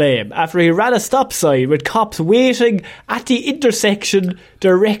was to blame after he ran a stop sign with cops waiting at the intersection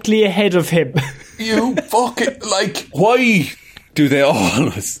directly ahead of him. You fucking... Like, why do they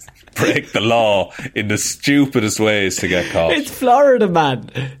always break the law in the stupidest ways to get caught? It's Florida,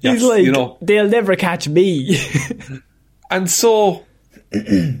 man. Yes, He's like, you know. They'll never catch me. And so...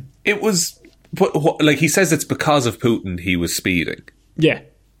 It was, like, he says it's because of Putin he was speeding. Yeah.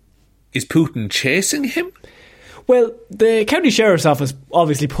 Is Putin chasing him? Well, the county sheriff's office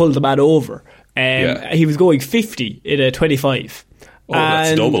obviously pulled the man over. He was going 50 in a 25. Oh,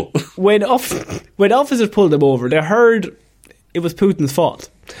 that's double. when officers pulled him over, they heard it was Putin's fault.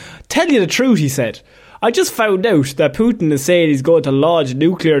 Tell you the truth, he said. I just found out that Putin is saying he's going to launch a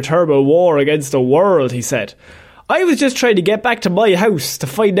nuclear thermal war against the world, he said. I was just trying to get back to my house to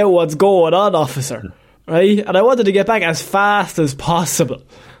find out what's going on, officer. Right? And I wanted to get back as fast as possible.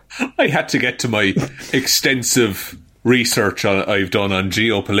 I had to get to my extensive research I've done on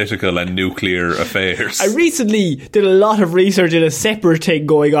geopolitical and nuclear affairs. I recently did a lot of research in a separate thing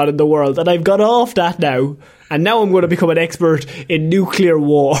going on in the world, and I've got off that now. And now I'm going to become an expert in nuclear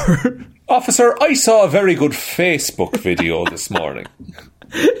war. Officer, I saw a very good Facebook video this morning.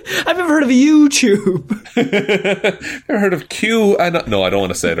 I've never heard of YouTube. Ever heard of Q? No, I don't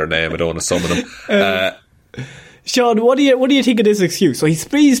want to say their name. I don't want to summon them. Sean, what do you think of this excuse? So he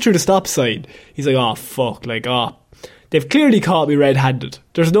speeds through the stop sign. He's like, oh, fuck. They've clearly caught me red-handed.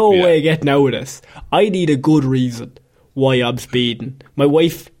 There's no way of getting out of this. I need a good reason why I'm speeding. My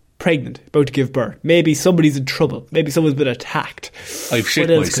wife, pregnant, about to give birth. Maybe somebody's in trouble. Maybe someone's been attacked. I've shit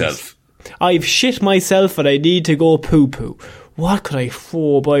myself. I've shit myself and I need to go poo-poo. What could I...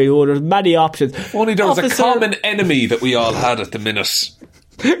 Oh, boy, there's many options. Only there was a common enemy that we all had at the minute.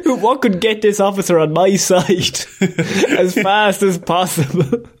 What could get this officer on my side as fast as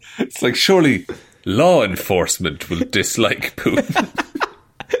possible? It's like, surely law enforcement will dislike Putin.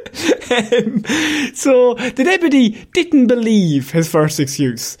 So the deputy didn't believe his first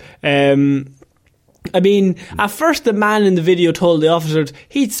excuse. I mean, at first the man in the video told the officers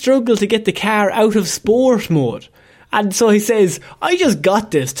he'd struggled to get the car out of sport mode. And so he says, I just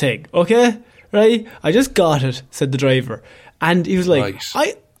got this thing, okay? Right? I just got it, said the driver. And he was like,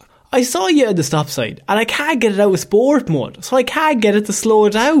 right. I saw you at the stop sign and I can't get it out of sport mode, so I can't get it to slow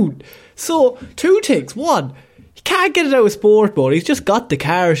it down. So, two things. One, he can't get it out of sport mode, he's just got the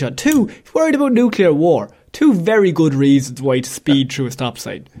car shut. Two, he's worried about nuclear war. Two very good reasons why to speed through a stop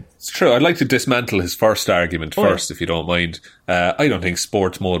sign. It's true. I'd like to dismantle his first argument first, if you don't mind. I don't think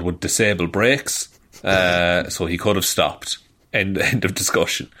sport mode would disable brakes. So he could have stopped. End of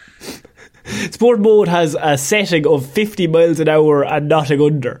discussion. Sport mode has a setting of 50 miles an hour and nothing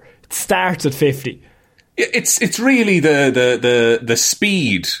under. It starts at 50. It's really the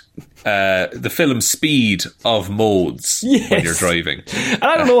speed, the film speed of modes when you're driving. And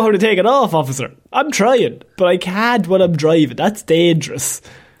I don't know how to take it off, officer. I'm trying, but I can't when I'm driving. That's dangerous.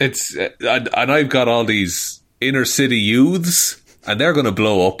 It's and I've got all these inner city youths, and they're going to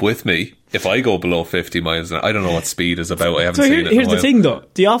blow up with me if I go below 50 miles an hour. I don't know what speed is about. I haven't seen it in a while. Here's the thing though.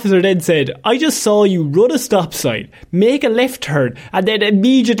 The officer then said, I just saw you run a stop sign, make a left turn, and then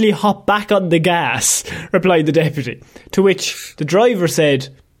immediately hop back on the gas, replied the deputy. To which the driver said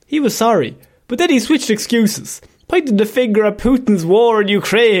he was sorry, but then he switched excuses, pointing the finger at Putin's war in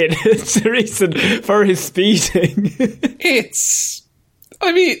Ukraine as the reason for his speeding.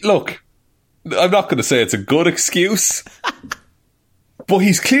 I mean, look, I'm not going to say it's a good excuse, but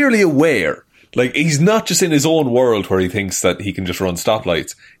he's clearly aware. Like, he's not just in his own world where he thinks that he can just run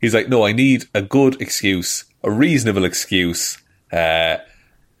stoplights. He's like, no, I need a good excuse, a reasonable excuse, and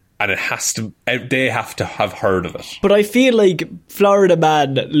it has to. They have to have heard of it. But I feel like Florida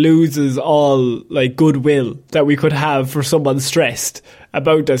man loses all like goodwill that we could have for someone stressed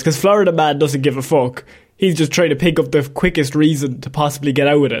about this, because Florida man doesn't give a fuck. He's just trying to pick up the quickest reason to possibly get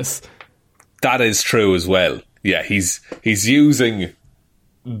out of this. That is true as well. Yeah, he's using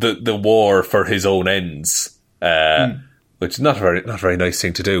the war for his own ends, which is not a very nice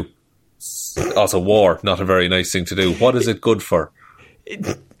thing to do. Also, war, not a very nice thing to do. What is it good for?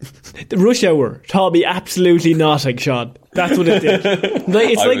 The Rush Hour taught me absolutely nothing, Sean. That's what it did.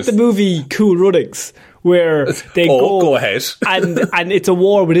 It's like the movie Cool Runnings, where they go ahead. and it's a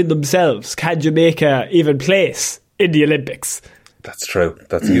war within themselves. Can Jamaica even place in the Olympics? That's true.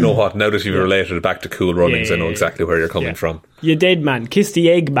 That's, you know what? Now that you've related it back to Cool Runnings, I know exactly where you're coming from. You dead man, kiss the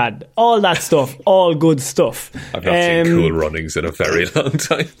egg man, all that stuff, all good stuff. I've not seen Cool Runnings in a very long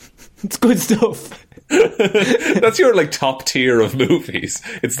time. It's good stuff. That's your like top tier of movies.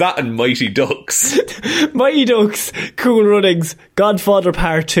 It's that and Mighty Ducks. Mighty Ducks, Cool Runnings, Godfather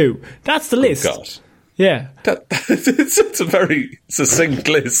Part 2. That's the list. God. Yeah. It's a very succinct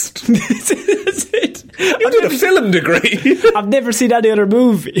list. That's it. You did a film degree. I've never seen any other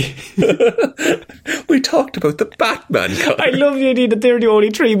movie. We talked about the Batman cover. I love the idea that they're the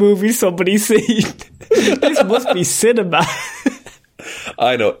only 3 movies somebody's seen. This must be cinema.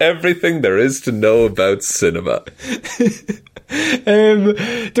 I know everything there is to know about cinema.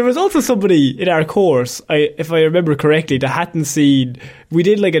 There was also somebody in our course, if I remember correctly, that hadn't seen. We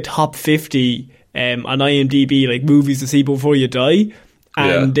did like a top 50 on IMDb, like movies to see before you die,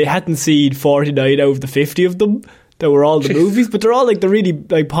 and they hadn't seen 49 out of the 50 of them. That were all the movies, but they're all like the really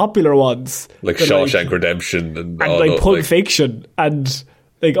like popular ones, like Shawshank Redemption and like Pulp Fiction and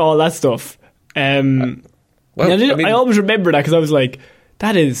like all that stuff. I always remember that because I was like,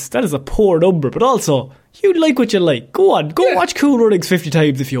 that is a poor number, but also you like what you like. Go watch Cool Runnings 50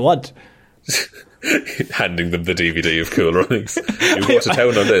 times if you want. Handing them the DVD of Cool Runnings. You go to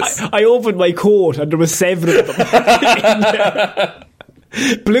town on this. I opened my coat and there was 7 of them.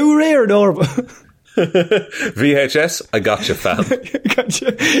 Blu-ray or normal? VHS, I gotcha, fam.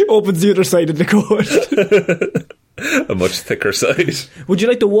 Gotcha. Opens the other side of the coat. A much thicker side. Would you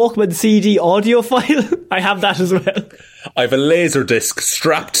like the Walkman CD audio file? I have that as well. I have a laser disc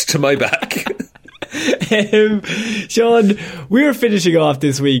strapped to my back. Sean, we're finishing off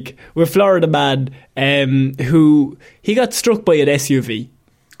this week with Florida man who he got struck by an SUV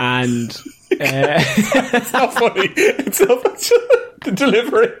and it's not funny. It's not the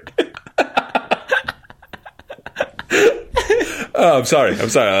delivery. Oh, I'm sorry.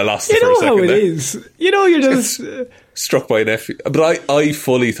 I lost it for a second. You know how it there. is. You know, you're just struck by an F. But I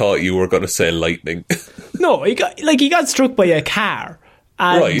fully thought you were going to say lightning. No, he got struck by a car.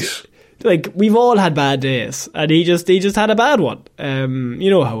 And, right. Like, we've all had bad days, and he just had a bad one. You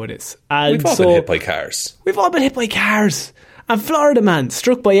know how it is. And we've all been hit by cars. We've all been hit by cars. And Florida man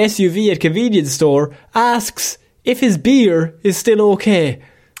struck by SUV at convenience store asks if his beer is still okay.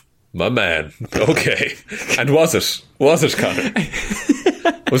 My man. Okay. And was it? Was it, Connor?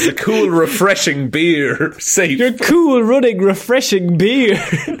 Was the cool, refreshing beer safe? Your cool, running, refreshing beer.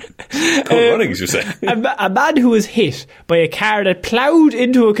 Cool Runnings, you say? A man who was hit by a car that ploughed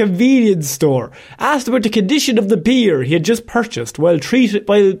into a convenience store asked about the condition of the beer he had just purchased while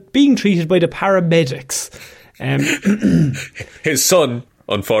being treated by the paramedics. His son,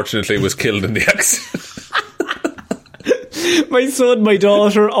 unfortunately, was killed in the accident. My son, my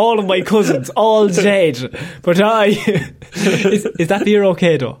daughter, all of my cousins, all dead. But is that beer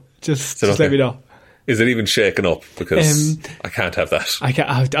okay though? Just okay? Let me know. Is it even shaken up? Because I can't have that.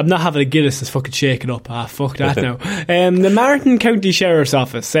 I'm not having a Guinness that's fucking shaken up. Fuck that now. The Martin County Sheriff's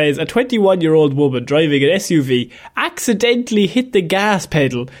Office says a 21-year-old woman driving an SUV accidentally hit the gas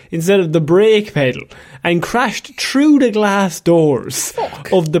pedal instead of the brake pedal and crashed through the glass doors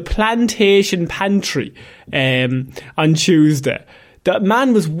of the Plantation Pantry on Tuesday. The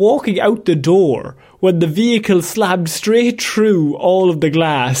man was walking out the door when the vehicle slammed straight through all of the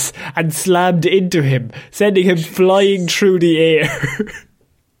glass and slammed into him, sending him flying through the air.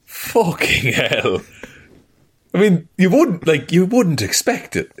 Fucking hell. I mean, you wouldn't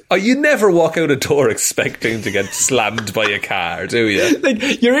expect it. You never walk out a door expecting to get slammed by a car, do you?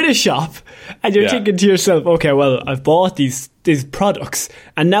 Like, you're in a shop and you're thinking to yourself, okay, well, I've bought these products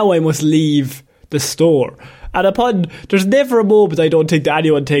and now I must leave the store. And there's never a moment I don't think that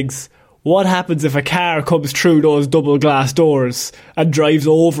anyone thinks, what happens if a car comes through those double glass doors and drives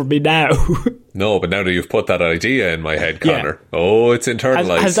over me now? No, but now that you've put that idea in my head, Connor, it's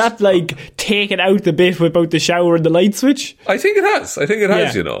internalised. Has that taken out the bit about the shower and the light switch? I think it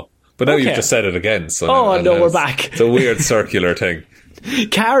has, you know. But now you've just said it again. So we're back. It's a weird circular thing.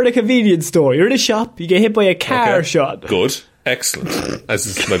 Car in a convenience store. You're in a shop, you get hit by a car shot. Good. Excellent. As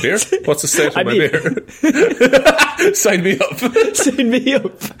is my beer? What's the state of my beer? Sign me up. Sign me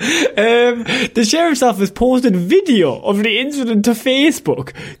up. The Sheriff's Office posted video of the incident to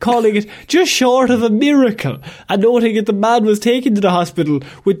Facebook, calling it just short of a miracle, and noting that the man was taken to the hospital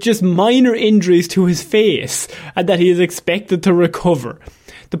with just minor injuries to his face, and that he is expected to recover.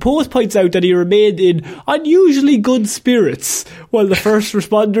 The post points out that he remained in unusually good spirits while the first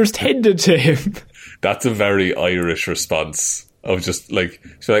responders tended to him. That's a very Irish response of just lads,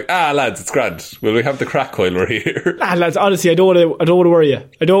 it's grand. Will we have the crack while we're here? Lads, honestly, I don't want to worry you.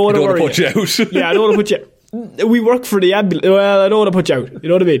 I don't want to put you out. Yeah, I don't want to put you. we work for the ambulance. Well, I don't want to put you out. You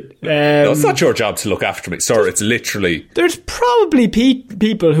know what I mean? No, it's not your job to look after me, sir. It's literally... There's probably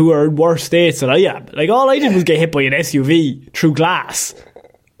people who are in worse states than I am. Like, all I did was get hit by an SUV through glass.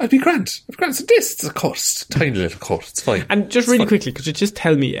 I'd be grand. So this is a cut. It's a tiny little cut. It's fine. And just really quickly, could you just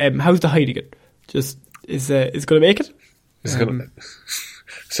tell me, how's the Heineken? Just, is it going to make it?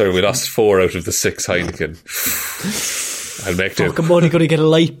 Sorry, we lost 4 out of the 6 Heineken. I'll make do. I'm only going to get a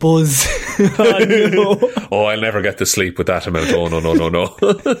light buzz. Oh, no. Oh, I'll never get to sleep with that amount. Oh, no.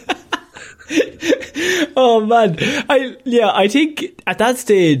 Oh, man. I think at that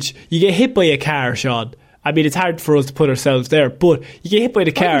stage, you get hit by a car, Sean. I mean, it's hard for us to put ourselves there, but you get hit by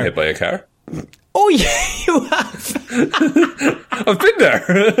the car. I've been hit by a car. Oh, yeah, you have. I've been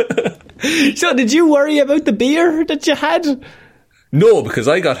there. So, did you worry about the beer that you had? No, because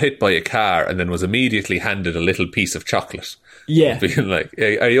I got hit by a car and then was immediately handed a little piece of chocolate. Yeah. Being like,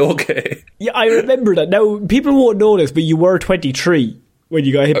 hey, are you okay? Yeah, I remember that. Now, people won't know this, but you were 23 when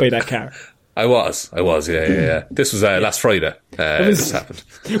you got hit by that car. I was, yeah. This was last Friday. This happened.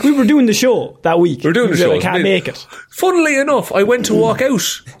 We were doing the show that week. We were doing the show. I can't make it. Funnily enough, I went to walk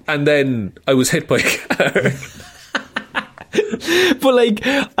out and then I was hit by a car. But like,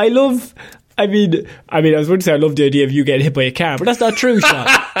 I was going to say I love the idea of you getting hit by a car, but that's not true, Sean.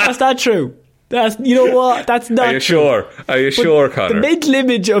 That's not true. You know what? That's not Are you true. sure? Are you sure, Connor? The mental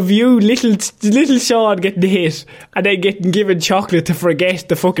image of you, little Sean, getting hit and then getting given chocolate to forget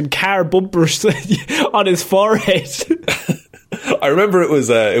the fucking car bumpers on his forehead. I remember it was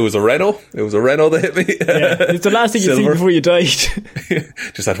a Renault. It was a Renault that hit me. Yeah, it's the last thing you see before you died.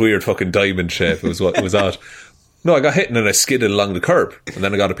 Just that weird fucking diamond shape. It was odd. No, I got hit and then I skidded along the curb and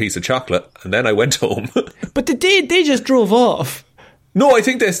then I got a piece of chocolate and then I went home. But they just drove off. No, I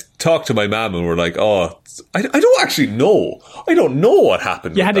think they talked to my mum and were like, oh, I don't actually know. I don't know what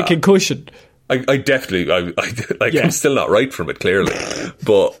happened. You had a concussion. I definitely, I'm still not right from it, clearly.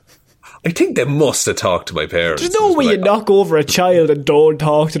 But I think they must have talked to my parents. There's no way you knock over a child and don't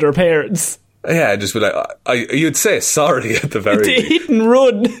talk to their parents. Yeah, just be like, you'd say sorry at the very least. Hit and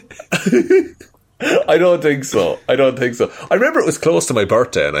run. I don't think so. I remember it was close to my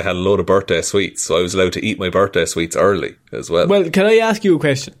birthday and I had a load of birthday sweets, so I was allowed to eat my birthday sweets early as well. Well, can I ask you a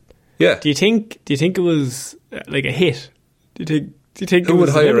question? Yeah. Do you think it was like a hit? Do you think who would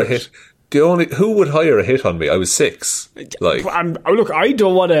hire a hit? Who would hire a hit on me? I was 6. Like, look, I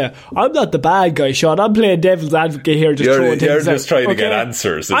don't want to. I'm not the bad guy, Sean. I'm playing devil's advocate here, just throwing things out. You're just trying to get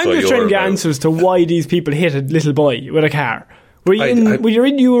answers. I'm just trying to get answers to why these people hit a little boy with a car. Were you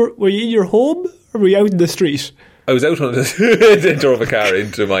in your home? Or were you out in the street? I was out on they drove a car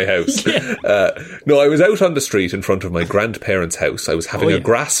into my house. Yeah. No, I was out on the street in front of my grandparents' house. I was having a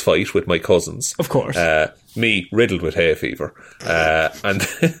grass fight with my cousins. Of course. Me, riddled with hay fever. And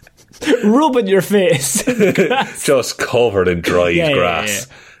rubbing your face. Just covered in dried grass.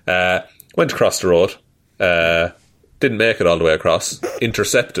 Yeah. Went across the road. Didn't make it all the way across.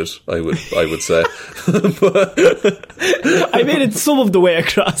 Intercepted, I would say. I made it some of the way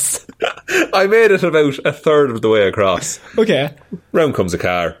across. I made it about a third of the way across. Okay. Round comes a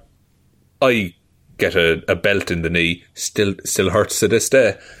car. I get a belt in the knee. Still hurts to this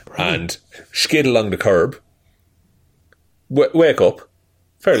day. Right. And skid along the curb. Wake up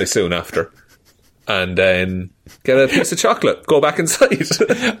fairly soon after. And then get a piece of chocolate. Go back inside.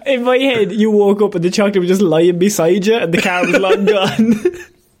 In my head, you woke up and the chocolate was just lying beside you and the car was long gone.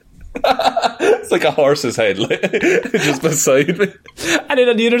 It's like a horse's head, just beside me. And then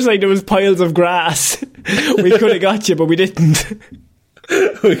on the other side there was piles of grass. We could have got you, but we didn't.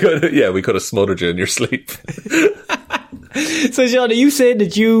 We could have smothered you in your sleep. So Sean, are you saying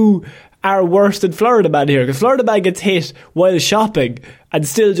that you are worse than Florida Man here? Because Florida Man gets hit while shopping and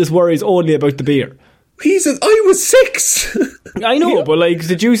still just worries only about the beer. I was 6. I know, but like,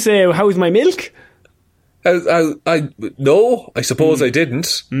 did you say, how's my milk? No, I suppose I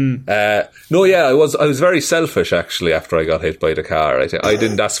didn't. No, yeah, I was very selfish actually after I got hit by the car. I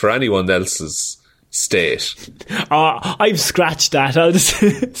didn't ask for anyone else's state. I've scratched that. I'll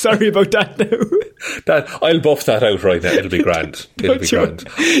just sorry about that now. I'll buff that out right now. It'll be grand. It'll be grand.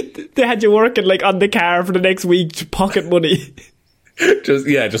 They had you working like on the car for the next week to pocket money.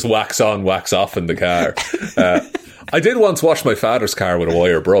 Just wax on, wax off in the car. I did once wash my father's car with a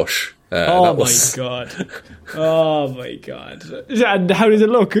wire brush. Oh my god. And how did it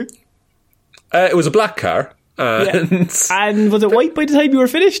look? It was a black car. And was it white by the time you were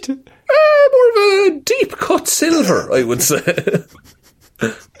finished? More of a deep cut silver, I would say.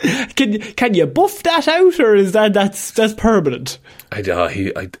 Can you buff that out, or is that's permanent? I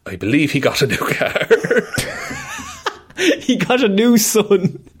believe he got a new car. He got a new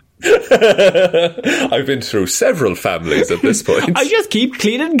son. I've been through several families at this point. I just keep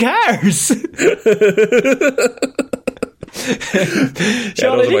cleaning cars.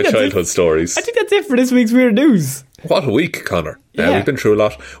 Sean, those are my childhood stories. I think that's it for this week's Weird News. What a week, Connor. Yeah. We've been through a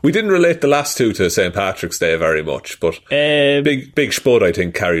lot. We didn't relate the last two to St. Patrick's Day very much, but big Spud, I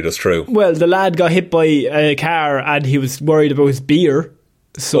think, carried us through. Well, the lad got hit by a car and he was worried about his beer.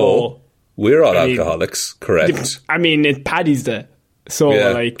 So we're all alcoholics, correct? I mean, it's Paddy's Day. So,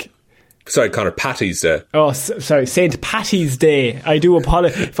 Sorry, Connor, Patty's Day. Oh, sorry, St. Patty's Day. I do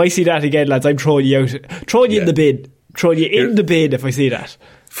apologise. If I see that again, lads, I'm throwing you out. Throwing you in the bin. Throwing you in the bin if I see that.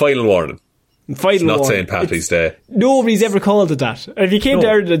 Final warning. It's not St. Patty's Day. Nobody's ever called it that. And if you came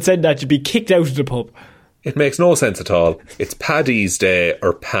down and said that, you'd be kicked out of the pub. It makes no sense at all. It's Paddy's Day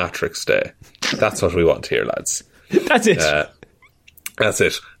or Patrick's Day. That's what we want here, lads. That's it. That's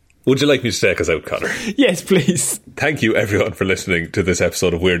it. Would you like me to take us out, Connor? Yes, please. Thank you, everyone, for listening to this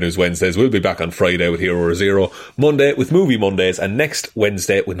episode of Weird News Wednesdays. We'll be back on Friday with Hero or Zero, Monday with Movie Mondays, and next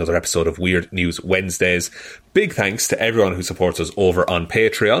Wednesday with another episode of Weird News Wednesdays. Big thanks to everyone who supports us over on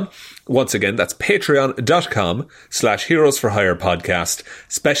Patreon. Once again, that's patreon.com/Heroes for Hire podcast.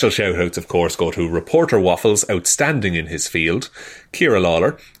 Special shout-outs, of course, go to Reporter Waffles, outstanding in his field, Ciara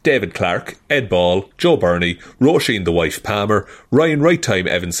Lawler, David Clark, Ed Ball, Joe Burney, Roisin the Wife Palmer, Ryan Right Time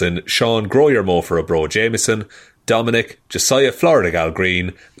Evanson, Sean Grow Your Mo for a Bro Jameson, Dominic, Josiah Florida Gal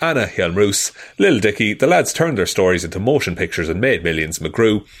Green, Anna Hjelmroos, Lil Dicky, the lads turned their stories into motion pictures and made millions,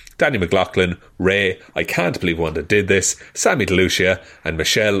 McGrew, Danny McLaughlin, Ray, I can't believe one that did this, Sammy DeLucia, and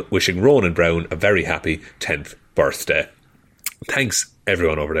Michelle wishing Ronan Brown a very happy 10th birthday. Thanks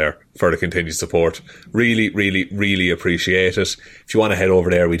everyone over there for the continued support. Really, really, really appreciate it. If you want to head over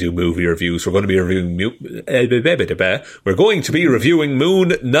there, we do movie reviews. We're going to be reviewing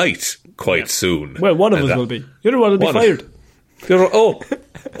Moon Knight quite soon. Well, one of us will be. The other one will be fired.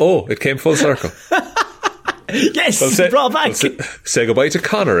 It came full circle. Yes, brought back. Say goodbye to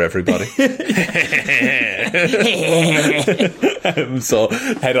Connor, everybody. So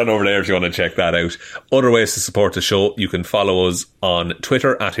head on over there if you want to check that out. Other ways to support the show: you can follow us on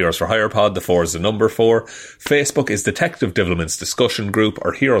Twitter at Heroes for Hire Pod. The 4 is the number 4. Facebook is Detective Divilment's discussion group,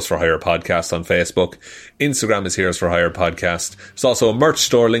 or Heroes for Hire Podcast on Facebook. Instagram is Heroes for Hire Podcast. There's also a merch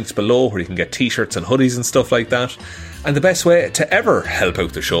store linked below where you can get t-shirts and hoodies and stuff like that. And the best way to ever help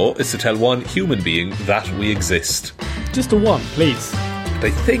out the show is to tell one human being that we exist. Just a one, please. And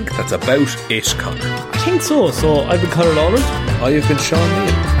I think that's about it, Connor. I think so. So I've been Connor Lawler. I have been Sean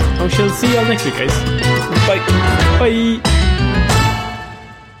Neal. I shall see you all next week, guys. Bye. Bye.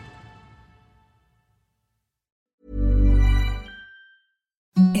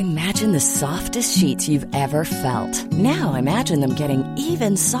 Imagine the softest sheets you've ever felt. Now imagine them getting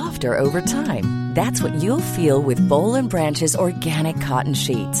even softer over time. That's what you'll feel with Boll & Branch's organic cotton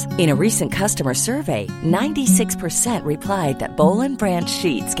sheets. In a recent customer survey, 96% replied that Boll & Branch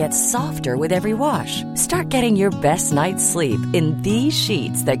sheets get softer with every wash. Start getting your best night's sleep in these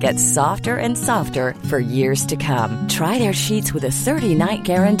sheets that get softer and softer for years to come. Try their sheets with a 30-night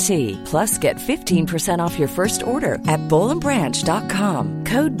guarantee. Plus, get 15% off your first order at bollandbranch.com.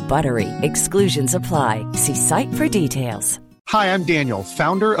 Code BUTTERY. Exclusions apply. See site for details. Hi, I'm Daniel,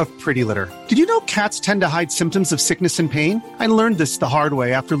 founder of Pretty Litter. Did you know cats tend to hide symptoms of sickness and pain? I learned this the hard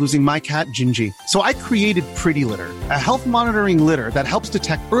way after losing my cat, Gingy. So I created Pretty Litter, a health monitoring litter that helps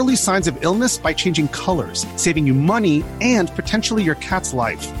detect early signs of illness by changing colors, saving you money and potentially your cat's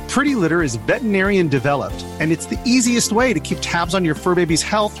life. Pretty Litter is veterinarian developed, and it's the easiest way to keep tabs on your fur baby's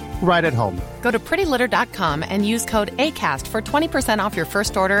health right at home. Go to prettylitter.com and use code ACAST for 20% off your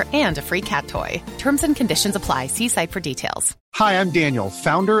first order and a free cat toy. Terms and conditions apply. See site for details. Hi, I'm Daniel,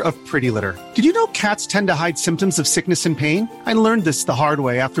 founder of Pretty Litter. Did you know cats tend to hide symptoms of sickness and pain? I learned this the hard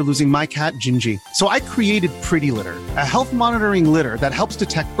way after losing my cat, Gingy. So I created Pretty Litter, a health monitoring litter that helps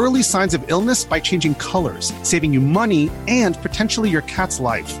detect early signs of illness by changing colors, saving you money and potentially your cat's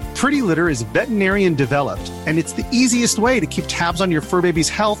life. Pretty Litter is veterinarian developed, and it's the easiest way to keep tabs on your fur baby's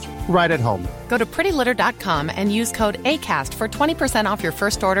health right at home. Go to prettylitter.com and use code ACAST for 20% off your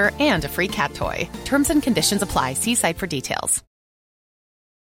first order and a free cat toy. Terms and conditions apply. See site for details.